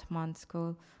Altamont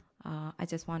School, I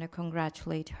just want to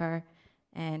congratulate her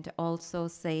and also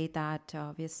say that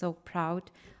we are so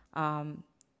proud of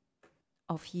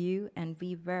you, and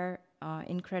we were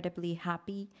incredibly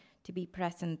happy to be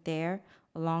present there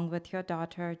along with your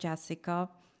daughter, Jessica,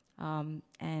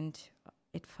 and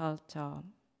it felt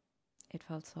it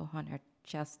felt so honored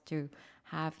just to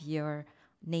have your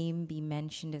name be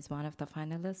mentioned as one of the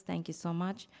finalists. Thank you so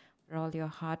much for all your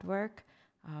hard work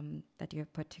that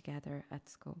you've put together at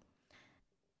school.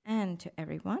 And to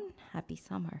everyone, happy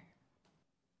summer.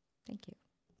 Thank you.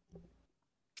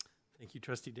 Thank you,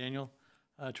 Trustee Daniel.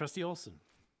 Trustee Olson.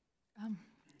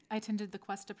 I attended the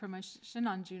Cuesta promotion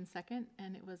on June 2nd,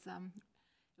 and it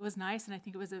was nice, and I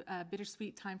think it was a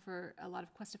bittersweet time for a lot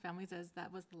of Cuesta families, as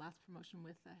that was the last promotion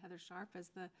with Heather Sharp as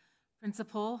the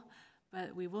principal,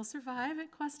 but we will survive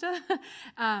at Cuesta.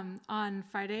 On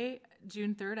Friday,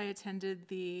 June 3rd, I attended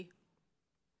the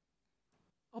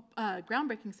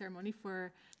groundbreaking ceremony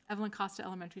for Evelyn Costa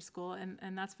Elementary School,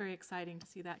 and that's very exciting to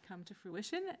see that come to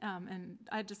fruition. And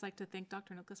I'd just like to thank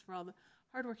Dr. Nicholas for all the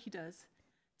hard work he does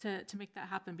to make that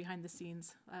happen behind the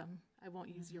scenes. I won't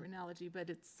use your analogy, but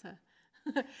it's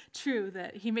true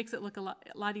that he makes it look a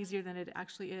lot easier than it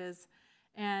actually is.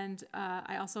 And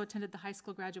I also attended the high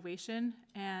school graduation,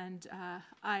 and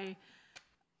I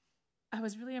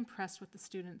was really impressed with the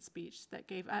student speech that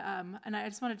gave, and I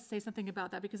just wanted to say something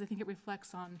about that because I think it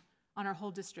reflects on our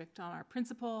whole district, on our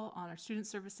principal, on our student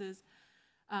services,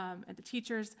 and the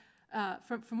teachers.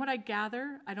 From what I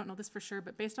gather, I don't know this for sure,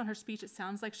 but based on her speech, it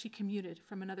sounds like she commuted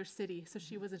from another city, so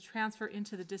she was a transfer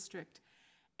into the district.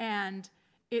 And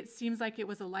it seems like it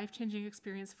was a life-changing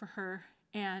experience for her,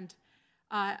 and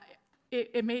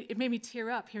it made me tear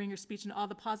up hearing her speech and all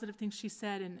the positive things she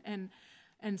said,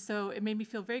 and so it made me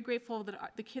feel very grateful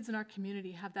that the kids in our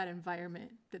community have that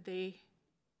environment that they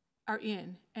are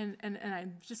in, and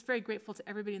I'm just very grateful to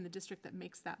everybody in the district that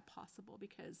makes that possible,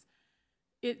 because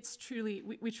it's truly,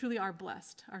 we truly are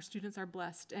blessed. Our students are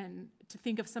blessed, and to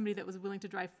think of somebody that was willing to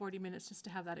drive 40 minutes just to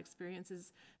have that experience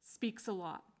speaks a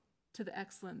lot to the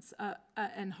excellence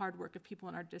and hard work of people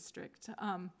in our district.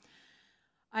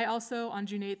 I also, on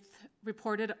June 8th,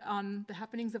 reported on the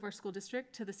happenings of our school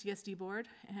district to the CSD board,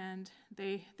 and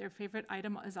their favorite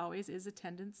item, as always, is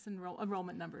attendance and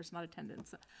enrollment numbers, not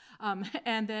attendance.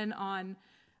 And then on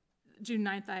June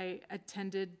 9th, I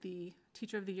attended the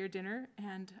Teacher of the Year dinner,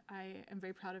 and I am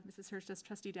very proud of Mrs. Hurst, as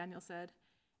Trustee Daniel said.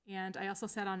 And I also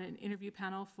sat on an interview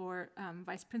panel for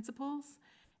vice principals,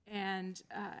 and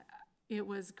it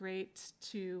was great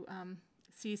to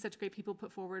see such great people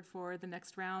put forward for the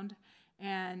next round.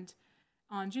 And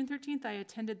on June 13th, I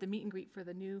attended the meet and greet for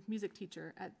the new music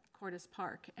teacher at Cordes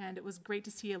Park, and it was great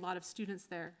to see a lot of students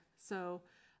there. So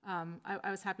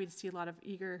I was happy to see a lot of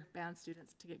eager band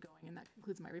students to get going, and that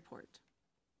concludes my report.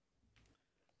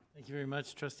 Thank you very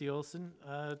much, Trustee Olson.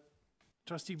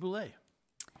 Trustee Boulay.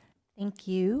 Thank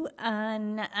you.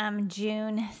 On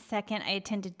June 2nd, I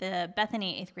attended the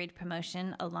Bethany 8th grade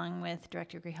promotion along with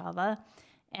Director Grijalva.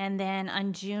 And then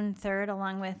on June 3rd,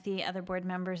 along with the other board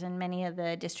members and many of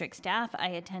the district staff, I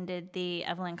attended the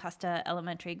Evelyn Costa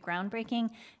Elementary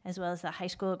groundbreaking, as well as the high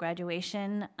school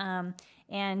graduation.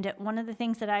 And one of the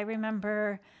things that I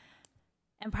remember,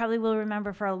 and probably will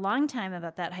remember for a long time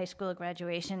about that high school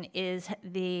graduation, is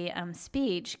the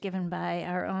speech given by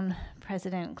our own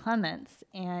President Clements.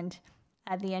 And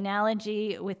the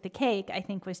analogy with the cake, I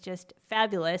think, was just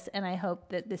fabulous, and I hope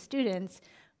that the students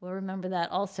will remember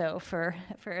that also for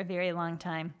a very long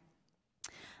time.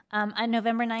 On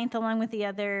November 9th, along with the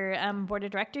other board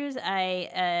of directors,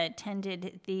 I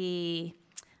attended the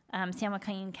San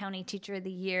Joaquin County Teacher of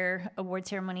the Year award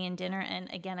ceremony and dinner.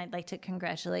 And again, I'd like to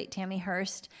congratulate Tammy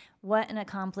Hurst. What an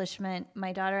accomplishment.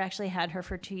 My daughter actually had her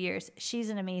for 2 years. She's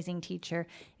an amazing teacher.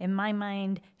 In my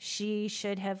mind, she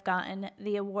should have gotten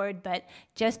the award, but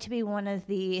just to be one of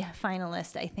the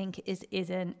finalists, I think is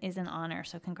an honor.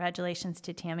 So congratulations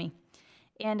to Tammy.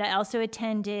 And I also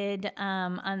attended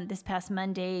on this past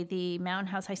Monday the Mountain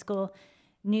House High School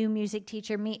new music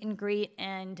teacher meet and greet,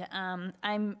 and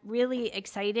I'm really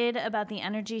excited about the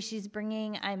energy she's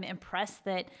bringing. I'm impressed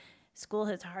that school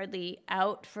is hardly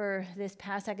out for this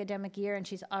past academic year, and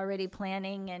she's already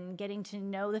planning and getting to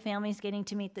know the families, getting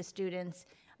to meet the students,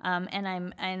 and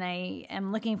I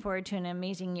am looking forward to an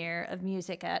amazing year of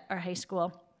music at our high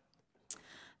school.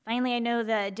 Finally, I know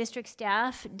the district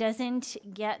staff doesn't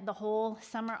get the whole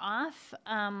summer off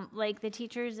like the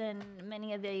teachers and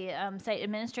many of the site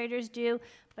administrators do,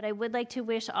 but I would like to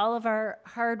wish all of our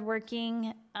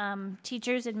hardworking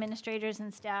teachers, administrators,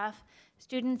 and staff,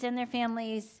 students and their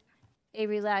families, a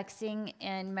relaxing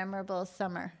and memorable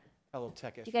summer. A little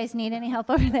techish. Do you guys need any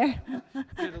help over there? We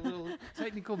had a little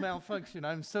technical malfunction.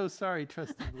 I'm so sorry,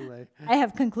 Trustee Boulay. I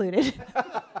have concluded.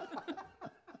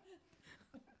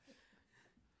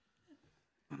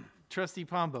 Trustee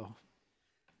Pombo.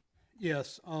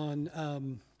 Yes, on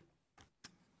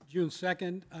June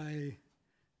 2nd, I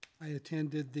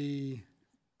attended the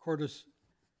Cordes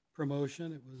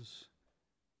promotion. It was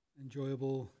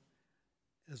enjoyable,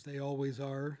 as they always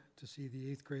are, to see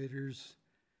the 8th graders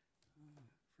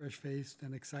fresh-faced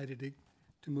and excited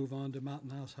to move on to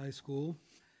Mountain House High School.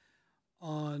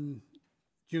 On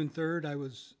June 3rd, I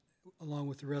was, along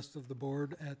with the rest of the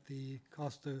board, at the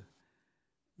Costa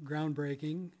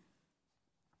groundbreaking.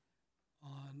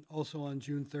 Also on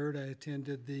June 3rd, I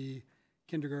attended the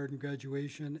kindergarten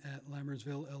graduation at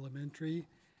Lammersville Elementary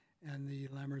and the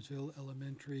Lammersville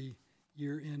Elementary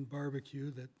year-end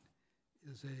barbecue that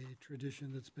is a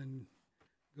tradition that's been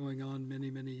going on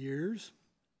many, many years.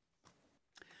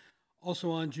 Also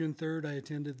on June 3rd, I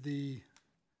attended the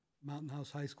Mountain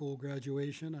House High School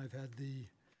graduation. I've had the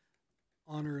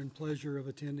honor and pleasure of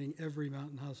attending every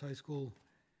Mountain House High School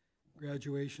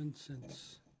graduation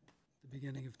since the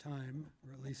beginning of time,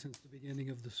 or at least since the beginning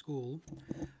of the school.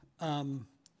 On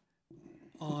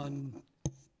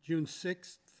June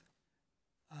 6th,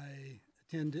 I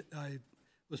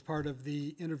was part of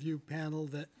the interview panel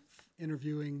that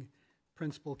interviewing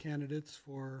principal candidates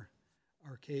for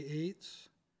our K-8s.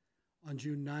 On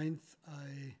June 9th,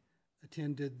 I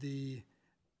attended the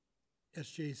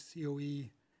SJCOE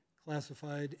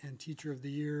Classified and Teacher of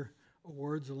the Year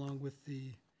awards along with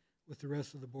the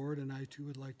rest of the board, and I too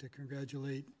would like to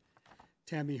congratulate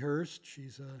Tammy Hurst.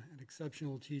 She's an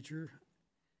exceptional teacher,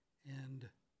 and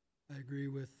I agree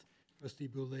with Trustee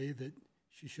Boulay that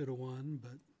she should have won,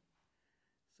 but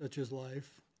such is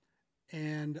life.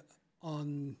 And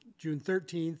on June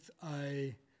 13th,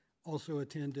 I also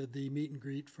attended the meet and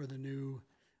greet for the new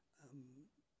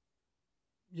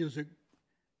music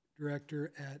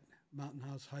director at Mountain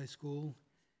House High School,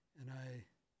 and I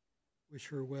wish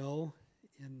her well.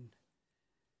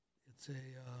 It's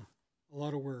a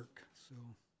lot of work, so,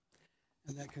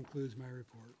 and that concludes my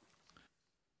report.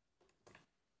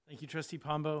 Thank you, Trustee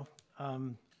Pombo.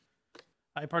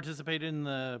 I participated in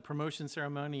the promotion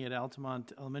ceremony at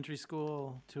Altamont Elementary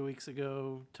School 2 weeks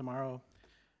ago tomorrow.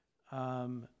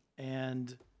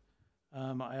 And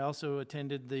I also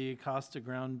attended the Costa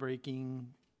groundbreaking,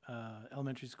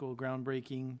 elementary school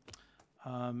groundbreaking,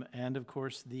 and of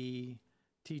course the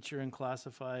teacher and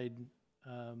classified,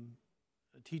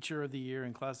 teacher of the year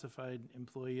and classified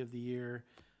employee of the year.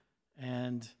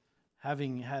 And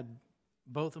having had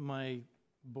both of my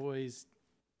boys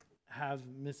have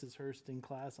Mrs. Hurst in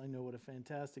class, I know what a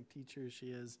fantastic teacher she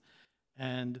is.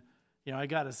 And, you know, I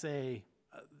got to say,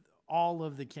 all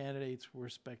of the candidates were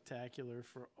spectacular.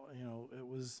 For, you know, it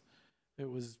was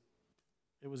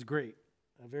great.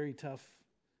 A very tough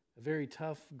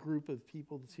group of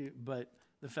people to. But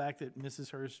the fact that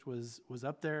Mrs. Hurst was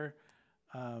up there,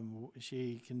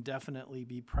 she can definitely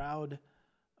be proud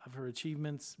of her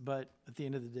achievements. But at the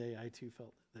end of the day, I too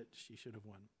felt that she should have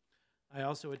won. I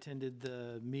also attended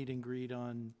the meet and greet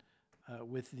on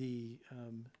with the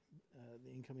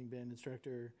incoming band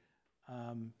instructor.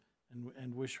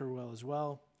 And wish her well as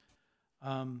well.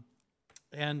 I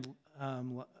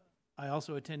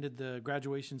also attended the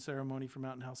graduation ceremony for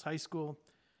Mountain House High School.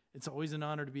 It's always an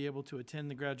honor to be able to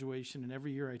attend the graduation, and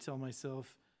every year I tell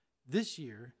myself, this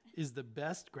year is the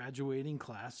best graduating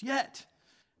class yet.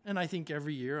 And I think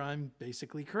every year I'm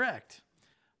basically correct.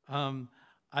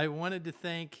 I wanted to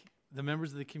thank the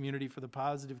members of the community for the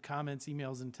positive comments,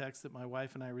 emails, and texts that my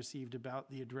wife and I received about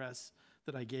the address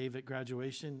that I gave at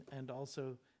graduation, and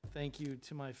also thank you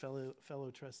to my fellow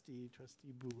trustee,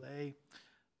 Trustee Boulay.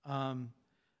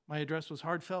 My address was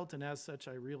heartfelt, and as such,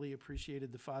 I really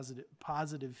appreciated the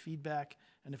positive feedback.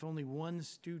 And if only one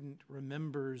student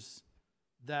remembers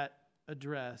that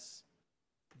address,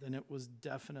 then it was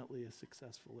definitely a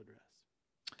successful address.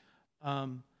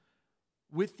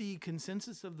 With the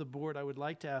consensus of the board, I would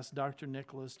like to ask Dr.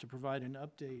 Nicholas to provide an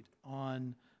update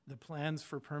on the plans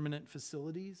for permanent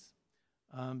facilities,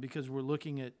 because we're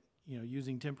looking at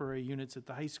using temporary units at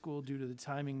the high school due to the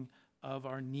timing of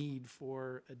our need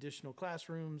for additional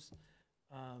classrooms.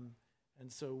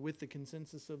 And so with the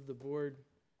consensus of the board,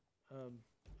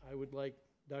 I would like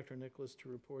Dr. Nicholas to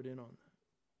report in on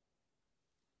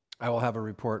that. I will have a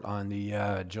report on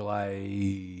the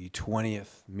July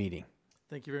 20th meeting.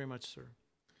 Thank you very much, sir.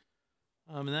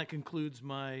 And that concludes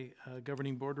my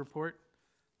governing board report.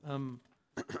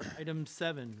 Item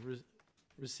 7,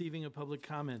 receiving of public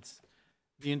comments.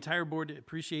 The entire board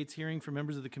appreciates hearing from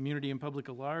members of the community and public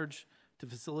at large. To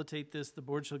facilitate this, the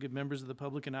board shall give members of the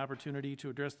public an opportunity to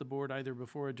address the board either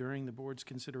before or during the board's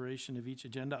consideration of each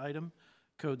agenda item,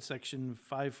 Code Section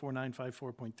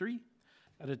 54954.3.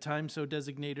 At a time so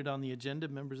designated on the agenda,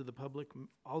 members of the public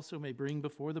also may bring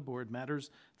before the board matters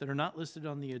that are not listed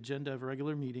on the agenda of a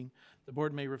regular meeting. The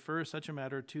board may refer such a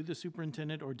matter to the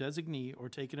superintendent or designee or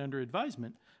take it under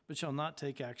advisement, but shall not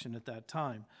take action at that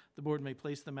time. The board may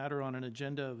place the matter on an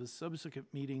agenda of a subsequent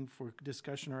meeting for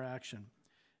discussion or action.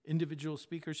 Individual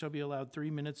speakers shall be allowed 3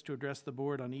 minutes to address the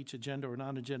board on each agenda or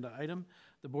non-agenda item.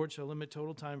 The board shall limit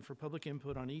total time for public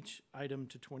input on each item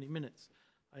to 20 minutes.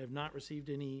 I have not received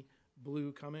any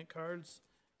blue comment cards,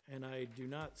 and I do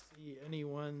not see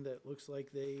anyone that looks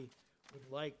like they would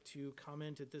like to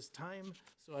comment at this time,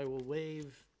 so I will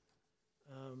waive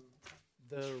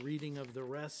the reading of the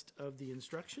rest of the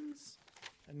instructions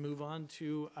and move on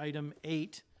to item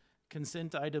 8,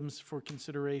 consent items for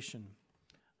consideration.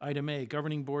 Item A,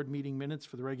 governing board meeting minutes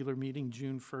for the regular meeting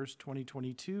June 1st,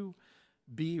 2022.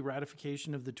 B,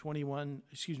 ratification of the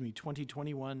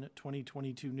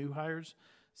 2021-2022 new hires.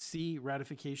 C,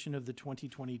 ratification of the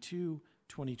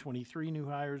 2022-2023 new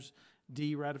hires.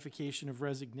 D, ratification of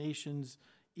resignations.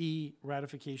 E,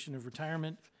 ratification of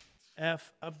retirement.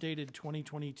 F, updated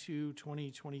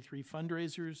 2022-2023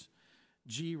 fundraisers.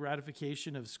 G,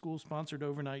 ratification of school-sponsored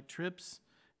overnight trips.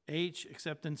 H,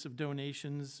 acceptance of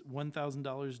donations,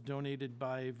 $1,000 donated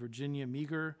by Virginia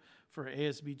Meager for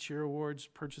ASB Cheer Awards,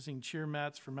 purchasing cheer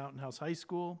mats for Mountain House High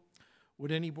School.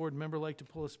 Would any board member like to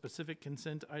pull a specific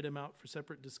consent item out for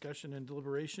separate discussion and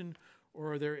deliberation,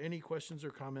 or are there any questions or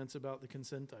comments about the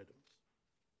consent items?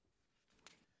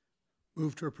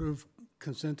 Move to approve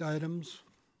consent items.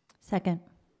 Second.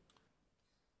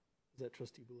 Is that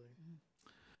Trustee Boulay?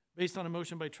 Based on a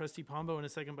motion by Trustee Pombo and a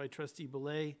second by Trustee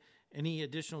Boulay, any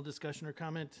additional discussion or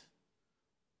comment?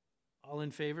 All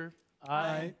in favor?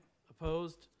 Aye.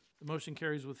 Opposed? The motion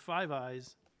carries with 5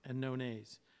 ayes and no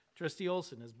nays. Trustee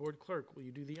Olson, as board clerk, will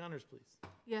you do the honors, please?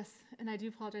 Yes, and I do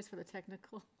apologize for the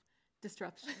technical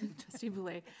disruption, Trustee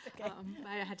Boulay. Okay.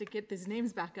 I had to get these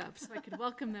names back up so I could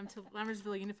welcome them to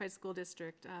Lammersville Unified School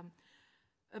District.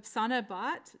 Upsana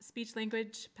Bott, speech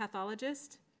language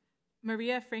pathologist.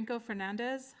 Maria Franco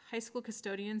Fernandez, high school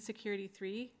custodian, security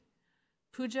 3.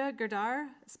 Pooja Girdar,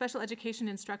 special education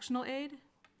instructional aide.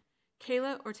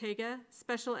 Kayla Ortega,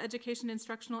 special education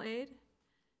instructional aide.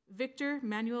 Victor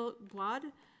Manuel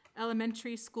Guad,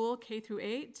 elementary school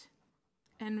K-8.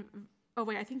 And, oh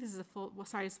wait, I think this is a full, well,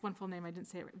 sorry, it's one full name, I didn't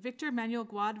say it right. Victor Manuel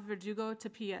Guad Verdugo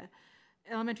Tapia,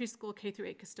 elementary school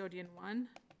K-8 custodian 1.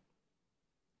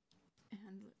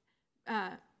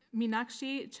 And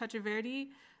Meenakshi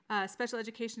Chaturvedi, special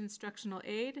education instructional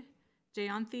aide.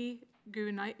 Jayanthi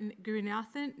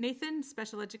Gurunathan,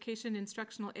 special education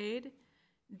instructional aide.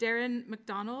 Darren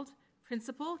McDonald,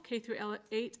 principal,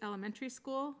 K-8 elementary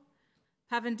school.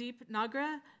 Pavandeep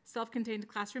Nagra, self-contained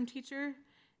classroom teacher.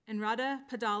 And Radha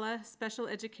Padala, special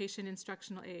education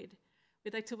instructional aide.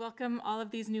 We'd like to welcome all of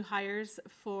these new hires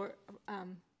for,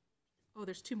 oh,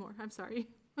 there's 2 more, I'm sorry.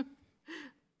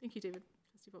 Thank you, David.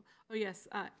 Oh yes,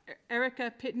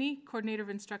 Erica Pitney, coordinator of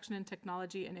instruction and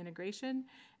technology and integration,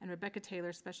 and Rebecca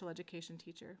Taylor, special education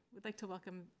teacher. We'd like to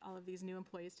welcome all of these new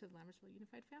employees to the Lammersville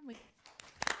Unified family.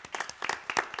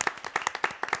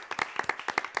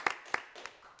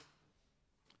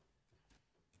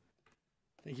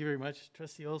 Thank you very much,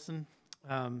 Trustee Olson.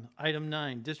 Item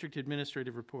 9, district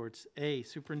administrative reports. A,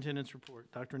 superintendent's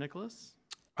report. Dr. Nicholas?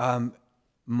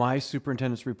 My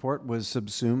superintendent's report was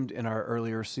subsumed in our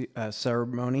earlier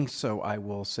ceremony, so I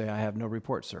will say I have no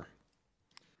report, sir.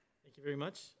 Thank you very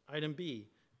much. Item B,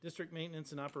 district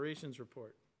maintenance and operations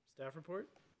report. Staff report?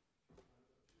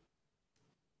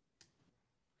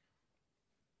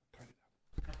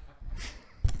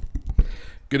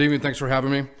 Good evening, thanks for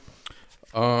having me.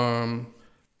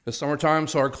 It's summertime,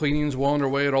 so our cleaning's well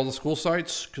underway at all the school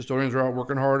sites. Custodians are out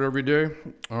working hard every day.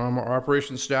 Our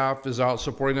operations staff is out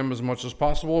supporting them as much as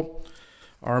possible.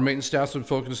 Our maintenance staff's been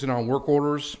focusing on work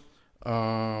orders. When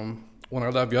I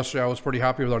left yesterday, I was pretty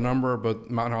happy with our number,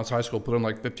 but Mountain House High School put in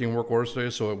like 15 work orders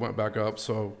today, so it went back up,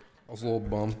 so I was a little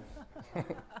bummed.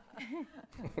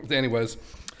 Anyways,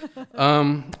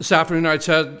 this afternoon I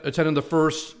attended the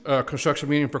first construction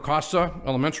meeting for Costa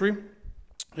Elementary.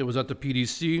 It was at the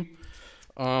PDC.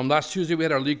 Last Tuesday we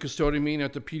had our lead custodian meeting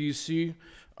at the PDC.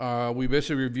 We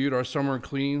basically reviewed our summer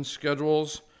cleaning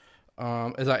schedules.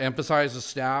 As I emphasized the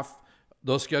staff,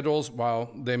 those schedules,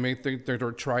 while they may think they're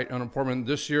trite and unimportant,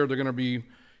 this year they're going to be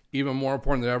even more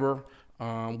important than ever.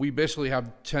 We basically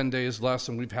have 10 days less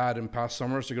than we've had in past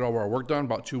summers to get all of our work done,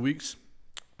 about 2 weeks.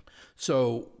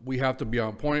 So we have to be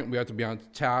on point. We have to be on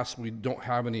task. We don't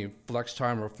have any flex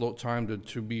time or float time to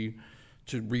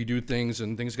redo things,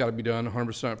 and things got to be done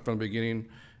 100% from the beginning.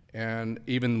 And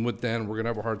even with then, we're going to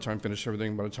have a hard time finishing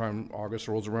everything by the time August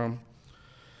rolls around.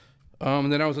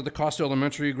 And then I was at the Costa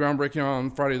Elementary groundbreaking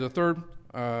on Friday the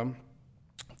 3rd.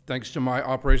 Thanks to my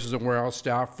operations and warehouse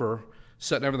staff for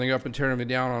setting everything up and tearing everything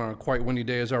down on a quite windy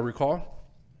day, as I recall.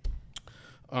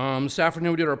 This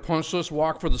afternoon, we did our punch list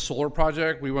walk for the solar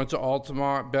project. We went to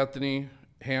Altamont, Bethany,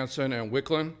 Hanson, and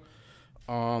Wickland.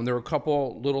 There were a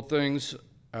couple little things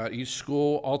at each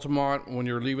school. Altamont, when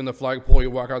you're leaving the flagpole, you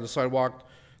walk out the sidewalk,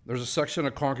 there's a section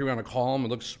of concrete on a column. It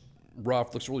looks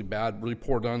rough, looks really bad, really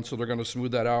poor done, so they're gonna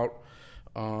smooth that out.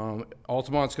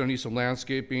 Altamont's gonna need some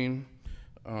landscaping.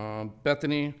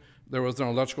 Bethany, there was an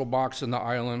electrical box in the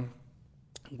island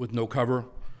with no cover,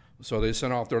 so they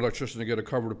sent off their electrician to get a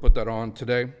cover to put that on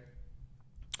today.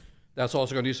 That's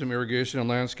also gonna need some irrigation and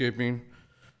landscaping.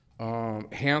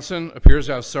 Hanson appears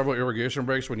to have several irrigation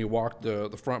breaks. When you walk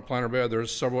the front planter bed, there's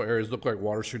several areas that look like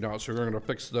water shooting out, so we're gonna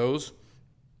fix those.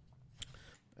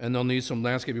 And they'll need some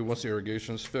landscaping once the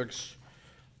irrigation is fixed.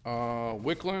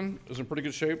 Wickland is in pretty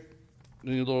good shape.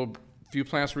 They need a little few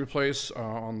plants to replace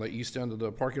on the east end of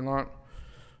the parking lot.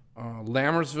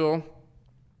 Lammersville,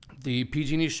 the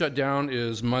PG&E shutdown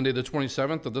is Monday the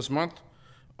 27th of this month.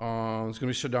 It's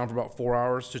gonna be shut down for about 4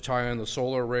 hours to tie in the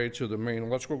solar array to the main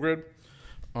electrical grid.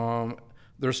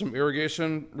 There's some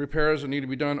irrigation repairs that need to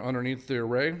be done underneath the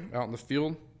array out in the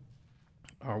field.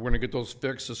 We're gonna get those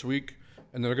fixed this week,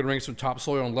 and then they're gonna bring some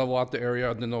topsoil and level out the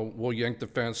area, and then we'll yank the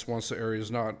fence once the area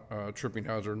is not a tripping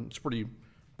hazard. It's pretty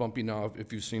bumpy now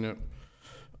if you've seen it.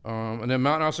 And then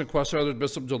Mountain House and Questa, there's been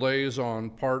some delays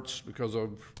on parts because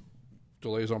of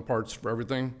delays on parts for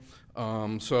everything.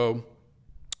 So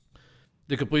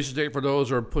the completion date for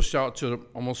those are pushed out to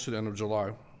almost to the end of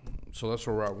July. So that's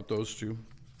where we're at with those two.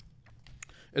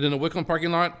 And in the Wickland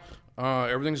parking lot,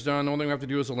 everything's done. The only thing we have to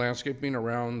do is the landscaping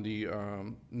around the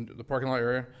parking lot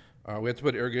area. We have to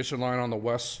put an irrigation line on the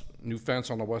west, new fence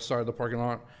on the west side of the parking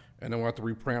lot, and then we'll have to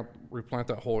replant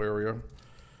that whole area.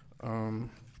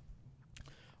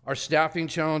 Our staffing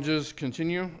challenges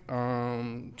continue.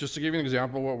 Just to give you an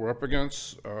example of what we're up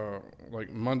against,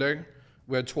 like Monday,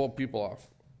 we had 12 people off.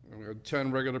 We had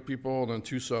 10 regular people and then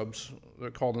 2 subs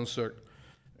that called in sick.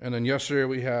 And then yesterday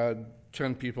we had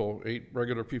 10 people, 8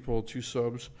 regular people, 2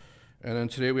 subs. And then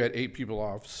today we had 8 people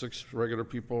off, 6 regular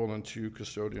people and then 2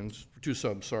 custodians, 2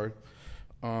 subs, sorry.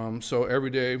 So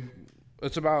every day,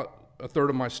 it's about a third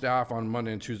of my staff on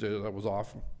Monday and Tuesday that was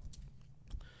off.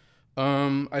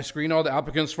 I screened all the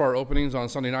applicants for our openings on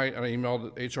Sunday night, and I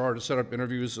emailed HR to set up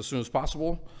interviews as soon as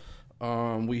possible.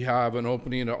 We have an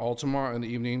opening at Altamont in the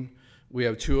evening. We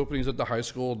have 2 openings at the high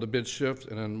school, the bid shift,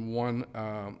 and then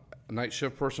 1 night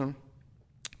shift person.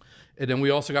 And then we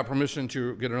also got permission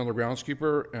to get another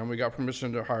groundskeeper, and we got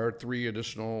permission to hire 3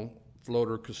 additional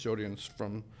floater custodians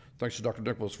thanks to Dr.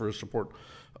 Nichols for his support.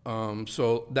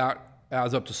 So that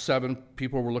adds up to 7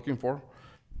 people we're looking for.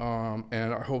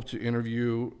 And I hope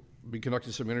to be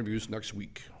conducting some interviews next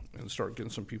week and start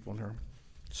getting some people in here.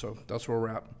 So that's where we're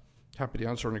at. Happy to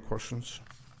answer any questions.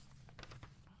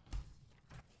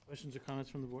 Questions or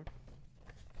comments from the board?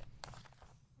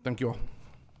 Thank you all.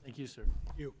 Thank you, sir.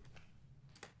 Thank you.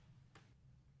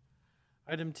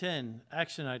 Item 10,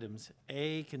 action items.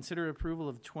 A, consider approval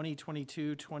of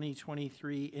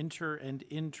 2022-2023 inter and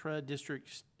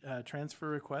intra-district transfer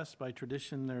request. By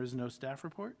tradition, there is no staff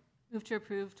report. Move to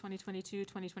approve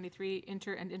 2022-2023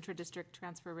 inter and intra-district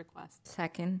transfer request.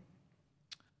 Second.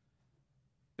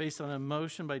 Based on a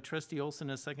motion by trustee Olson,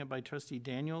 a second by trustee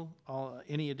Daniel.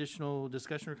 Any additional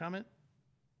discussion or comment?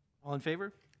 All in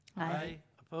favor? Aye.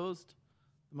 Opposed?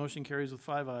 The motion carries with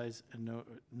 5 ayes and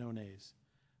no nays.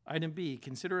 Item B,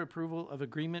 consider approval of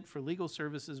agreement for legal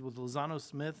services with Lozano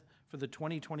Smith for the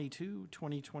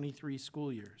 2022-2023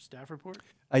 school year. Staff report?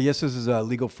 Yes, this is a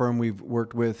legal firm we've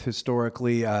worked with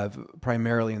historically,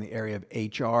 primarily in the area of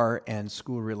HR and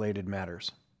school-related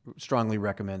matters. Strongly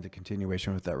recommend a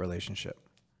continuation with that relationship.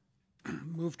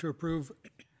 Move to approve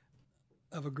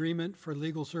of agreement for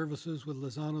legal services with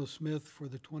Lozano Smith for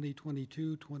the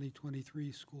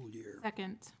 2022-2023 school year.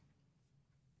 Second.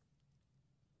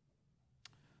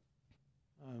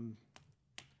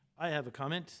 I have a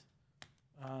comment.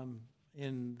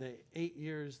 In the 8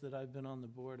 years that I've been on the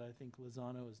board, I think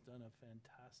Lozano has done a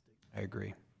fantastic. I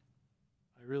agree.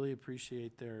 I really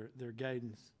appreciate their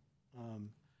guidance.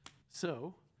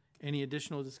 So, any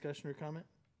additional discussion or comment?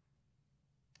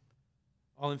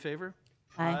 All in favor?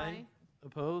 Aye.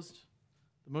 Opposed?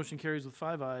 The motion carries with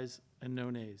 5 ayes and no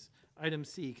nays. Item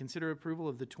C, consider approval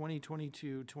of the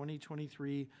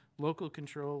 2022-2023 Local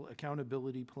Control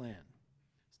Accountability Plan.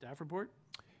 Staff report?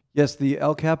 Yes, the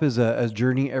LCAP is a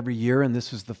journey every year, and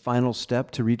this is the final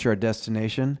step to reach our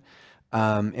destination.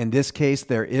 In this case,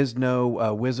 there is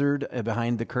no wizard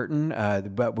behind the curtain,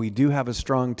 but we do have a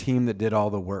strong team that did all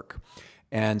the work.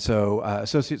 And so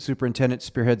Associate Superintendent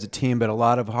spearheads a team, but a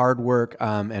lot of hard work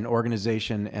and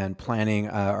organization and planning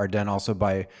are done also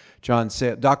by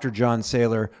Dr. John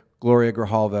Saylor, Gloria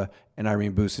Grijalva, and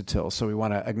Irene Busatil. So we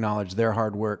want to acknowledge their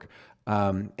hard work,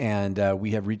 and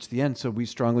we have reached the end, so we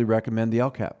strongly recommend the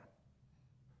LCAP.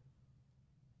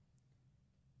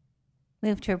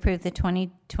 Move to approve the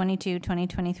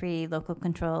 2022-2023 Local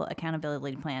Control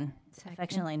Accountability Plan,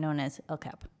 affectionately known as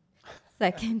LCAP.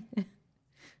 Second.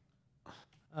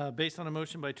 Based on a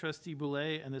motion by trustee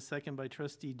Boulay and a second by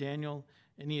trustee Daniel,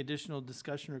 any additional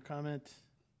discussion or comment?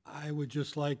 I would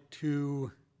just like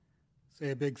to say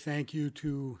a big thank you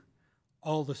to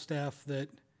all the staff that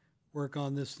work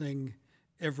on this thing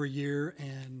every year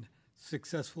and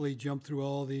successfully jump through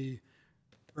all the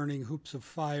burning hoops of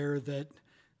fire that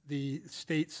the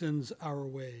state sends our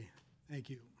way. Thank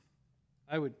you.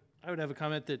 I would have a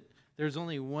comment that there's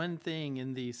only one thing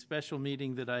in the special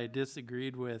meeting that I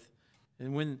disagreed with.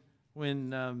 And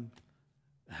when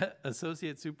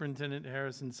Associate Superintendent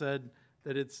Harrison said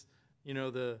that it's,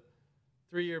 the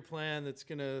 3-year plan that's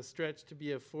going to stretch to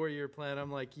be a 4-year plan,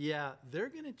 I'm like, yeah, they're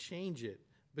going to change it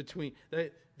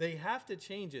they have to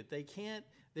change it. They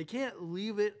can't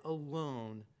leave it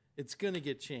alone. It's going to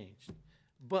get changed.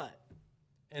 But,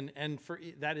 and for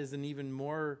that is an even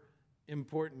more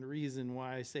important reason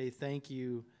why I say thank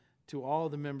you to all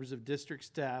the members of district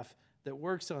staff that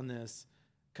works on this.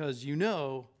 Because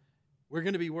we're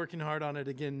going to be working hard on it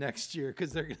again next year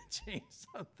because they're going to change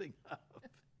something up.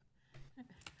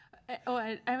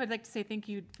 I would like to say thank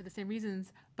you for the same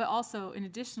reasons, but also, and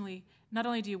additionally, not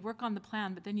only do you work on the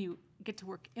plan, but then you get to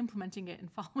work implementing it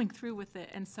and following through with it.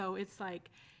 And so it's like,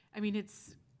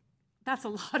 that's a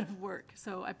lot of work.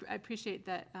 So I appreciate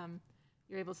that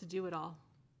you're able to do it all.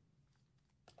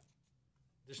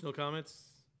 Additional comments?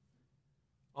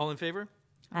 All in favor?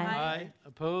 Aye. Aye.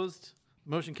 Opposed?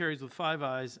 Motion carries with 5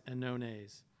 ayes and no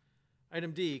nays.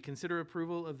 Item D, consider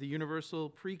approval of the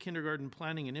Universal Pre-Kindergarten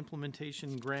Planning and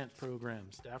Implementation Grant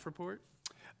Program. Staff report?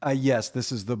 Yes,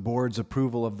 this is the board's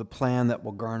approval of the plan that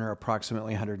will garner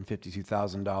approximately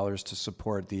 $152,000 to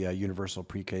support the universal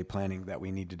pre-K planning that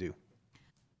we need to do.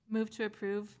 Move to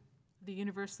approve the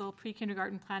Universal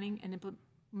Pre-Kindergarten Planning and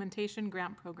Implementation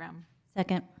Grant Program.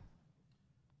 Second.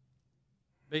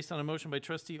 Based on a motion by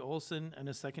trustee Olson and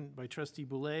a second by trustee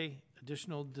Boulay,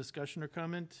 additional discussion or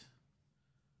comment?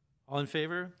 All in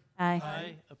favor? Aye.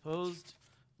 Aye. Opposed?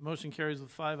 Motion carries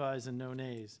with 5 ayes and no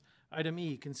nays. Item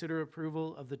E, consider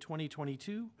approval of the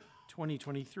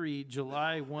 2022-2023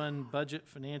 July 1 Budget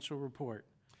Financial Report.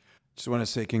 Just want to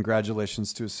say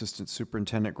congratulations to Assistant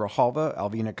Superintendent Grijalva,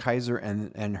 Alvina Kaiser,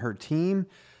 and her team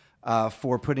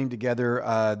for putting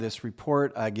together this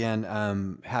report. Again,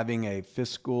 having a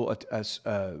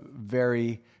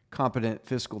very competent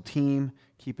fiscal team,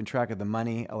 keeping track of the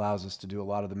money allows us to do a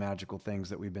lot of the magical things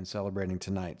that we've been celebrating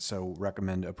tonight. So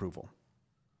recommend approval.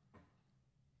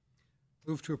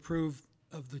 Move to approve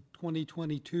of the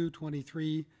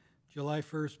 2022-23 July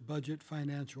 1st Budget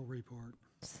Financial Report.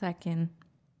 Second.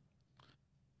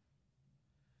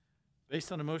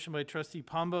 Based on a motion by trustee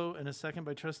Pombo and a second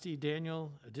by trustee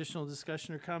Daniel, additional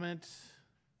discussion or comment?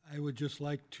 I would just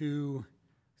like to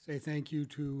say thank you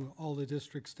to all the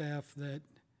district staff that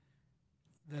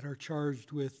are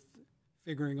charged with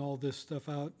figuring all this stuff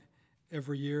out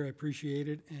every year. I appreciate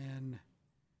it, and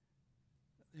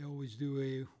they always do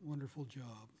a wonderful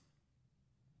job.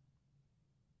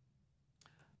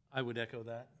 I would echo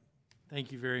that.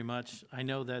 Thank you very much. I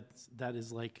know that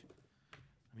is like,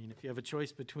 if you have a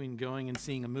choice between going and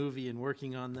seeing a movie and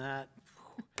working on that,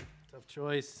 tough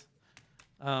choice.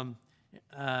 All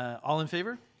in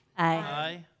favor? Aye.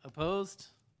 Aye. Opposed?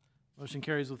 Motion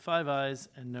carries with 5 ayes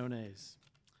and no nays.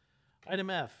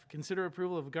 Item F, consider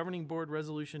approval of Governing Board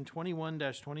Resolution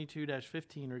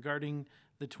 21-22-15 regarding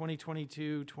the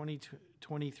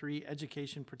 2022-2023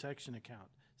 Education Protection Account.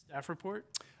 Staff report?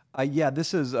 Yeah,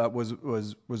 this is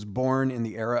was born in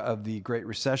the era of the Great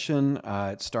Recession.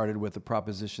 It started with a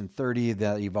Proposition 30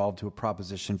 that evolved to a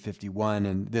Proposition 51,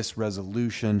 and this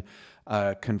resolution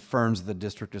confirms the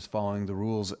district is following the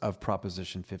rules of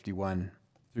Proposition 51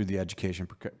 through the Education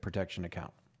Protection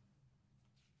Account.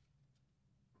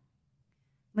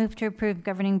 Move to approve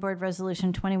Governing Board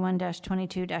Resolution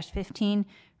 21-22-15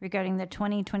 regarding the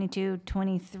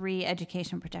 2022-23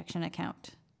 Education Protection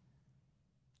Account.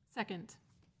 Second.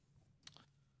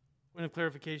 Point of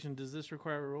clarification, does this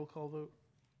require a roll call vote?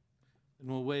 And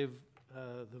we'll waive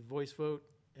the voice vote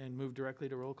and move directly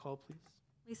to roll call, please.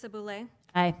 Lisa Boulay,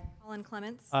 Aye. Colin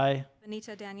Clements, Aye.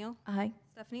 Benita Daniel, Aye.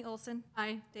 Stephanie Olson,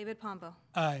 Aye. David Pombo.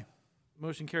 Aye.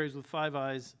 Motion carries with 5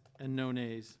 ayes and no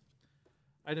nays.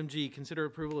 Item G, consider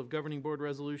approval of Governing Board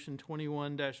Resolution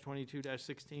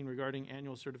 21-22-16 regarding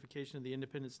annual certification of the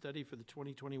independent study for the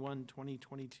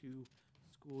 2021-2022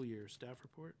 school year. Staff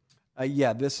report?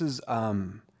 Yeah, this is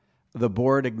the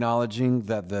board acknowledging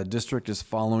that the district is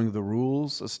following the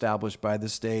rules established by the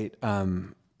state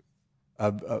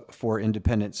for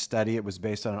independent study. It was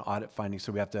based on an audit finding,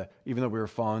 so we have to, even though we were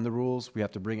following the rules, we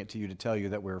have to bring it to you to tell you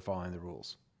that we're following the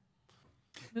rules.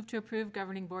 Move to approve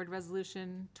Governing Board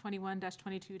Resolution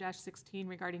 21-22-16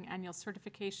 regarding annual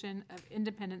certification of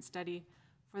independent study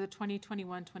for the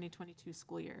 2021-2022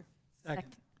 school year.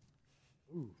 Second.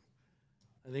 Ooh,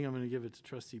 I think I'm going to give it to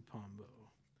Trustee Pombo.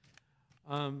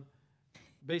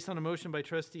 Based on a motion by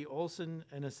Trustee Olson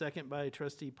and a second by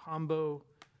Trustee Pombo,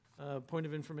 point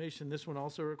of information, this one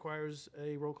also requires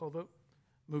a roll call vote.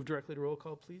 Move directly to roll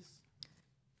call, please.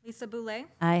 Lisa Boulay,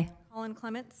 Aye. Colin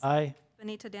Clements, Aye.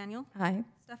 Benita Daniel, Aye.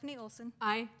 Stephanie Olson,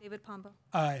 Aye. David Pombo.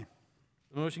 Aye.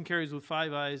 The motion carries with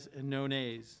 5 ayes and no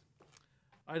nays.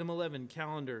 Item 11,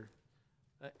 calendar.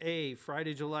 A,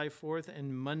 Friday, July 4th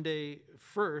and Monday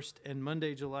 1st and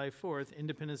Monday, July 4th,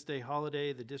 Independence Day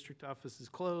holiday. The district office is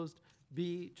closed.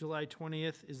 B, July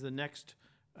 20th is the next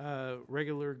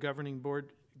regular governing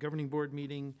board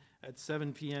meeting at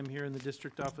 7 p.m. here in the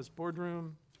district office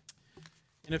boardroom.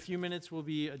 In a few minutes, we'll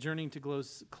be adjourning to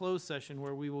closed session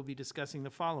where we will be discussing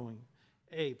the following.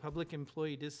 A, Public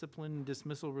Employee Discipline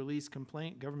Dismissal Release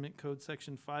Complaint, Government Code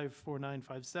Section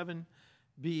 54957.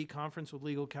 B, Conference with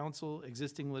Legal Counsel,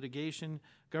 Existing Litigation,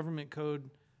 Government Code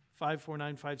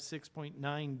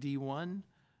 54956.9D1,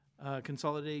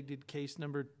 Consolidated Case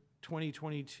Number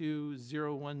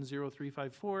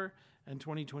 2022-010354 and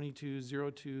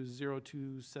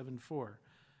 2022-020274.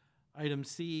 Item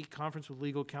C, Conference with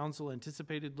Legal Counsel,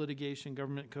 Anticipated Litigation,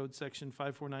 Government Code Section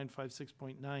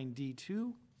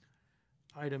 54956.9D2.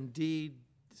 Item D,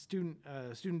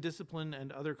 Student Discipline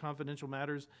and Other Confidential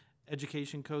Matters,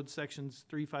 Education Code Sections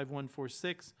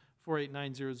 35146,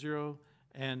 48900,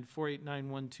 and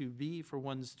 48912B for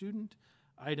one student.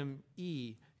 Item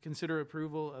E, consider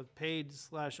approval of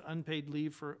paid/unpaid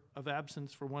leave of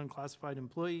absence for one classified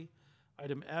employee.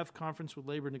 Item F, conference with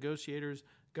labor negotiators,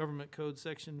 Government Code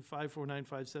Section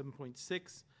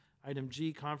 54957.6. Item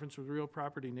G, conference with real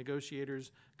property negotiators,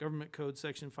 Government Code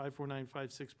Section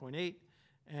 54956.8.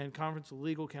 And conference with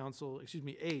legal counsel,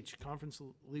 H, conference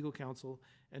with legal counsel,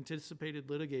 anticipated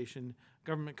litigation,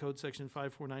 Government Code Section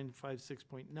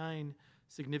 54956.9,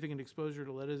 significant exposure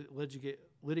to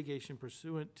litigation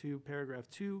pursuant to paragraph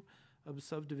 2 of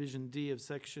subdivision D of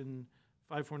section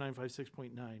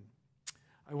 54956.9.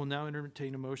 I will now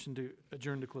entertain a motion to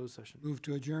adjourn to closed session. Move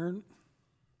to adjourn.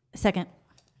 Second.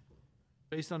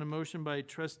 Based on a motion by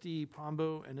Trustee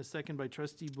Pombo and a second by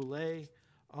Trustee Boulay,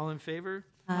 all in favor?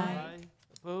 Aye.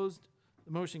 Opposed?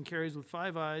 The motion carries with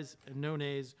 5 ayes and no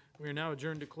nays. We are now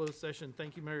adjourned to closed session.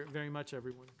 Thank you very much,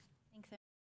 everyone. Thanks.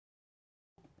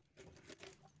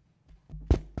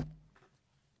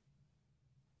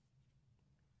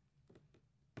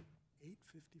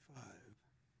 8:55.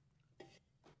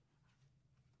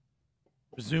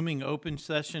 Resuming open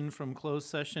session from closed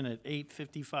session at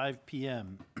 8:55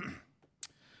 p.m.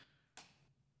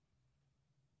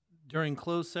 During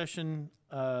closed session,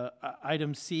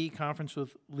 item C, conference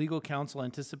with legal counsel,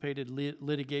 anticipated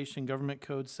litigation, Government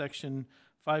Code Section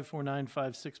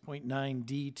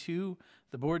 54956.9D2.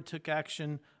 The board took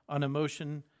action on a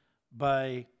motion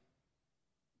by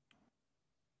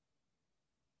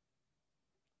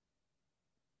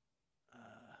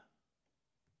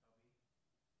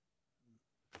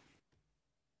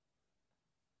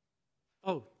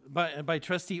by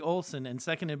Trustee Olson and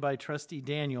seconded by Trustee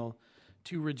Daniel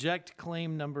to reject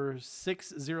claim number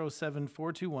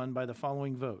 607421 by the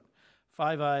following vote.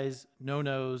 5 ayes, no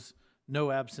noes,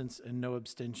 no absence, and no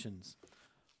abstentions.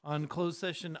 On closed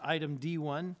session, item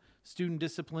D1, student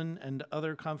discipline and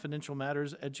other confidential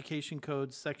matters, Education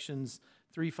Code sections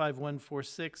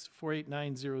 35146,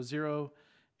 48900,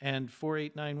 and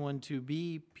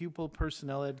 48912B, Pupil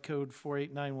Personnel Ed Code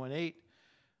 48918,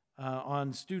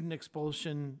 on student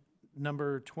expulsion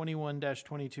number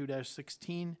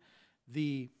 21-22-16,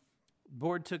 the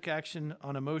board took action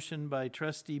on a motion by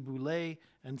Trustee Boulay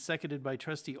and seconded by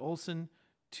Trustee Olson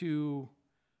to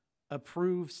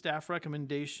approve staff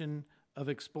recommendation of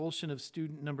expulsion of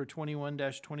student number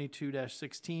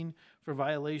 21-22-16 for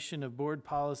violation of board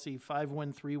policy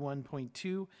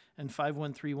 5131.2 and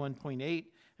 5131.8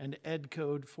 and Ed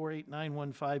Code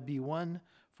 48915B1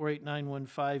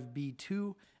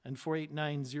 48915B2, and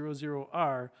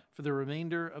 48900R for the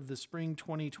remainder of the spring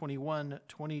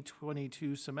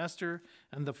 2021-2022 semester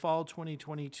and the fall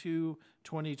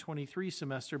 2022-2023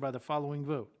 semester by the following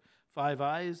vote. 5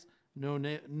 ayes, no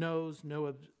noes,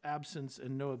 no absence,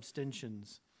 and no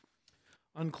abstentions.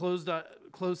 On closed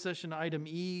session, item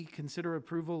E, consider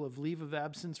approval of leave of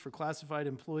absence for classified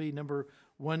employee number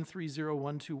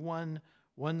 130121,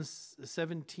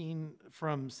 117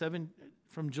 from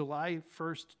July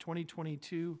 1st,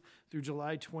 2022 through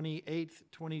July 28th,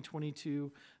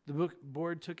 2022. The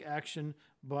board took action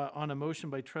on a motion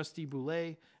by Trustee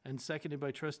Boulay and seconded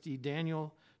by Trustee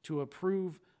Daniel to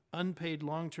approve unpaid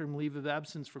long-term leave of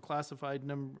absence for classified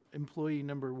employee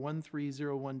number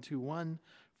 130121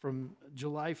 from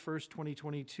July 1st,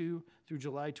 2022 through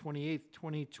July 28th,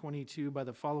 2022 by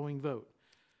the following vote.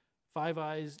 5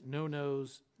 ayes, no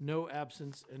noes, no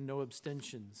absence, and no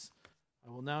abstentions.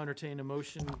 I will now entertain a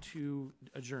motion to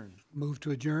adjourn. Move to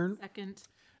adjourn. Second.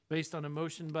 Based on a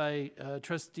motion by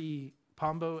Trustee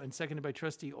Pombo and seconded by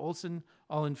Trustee Olson,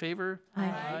 all in favor? Aye.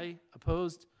 Aye.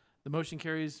 Opposed? The motion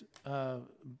carries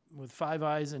with 5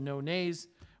 ayes and no nays.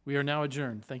 We are now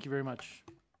adjourned. Thank you very much.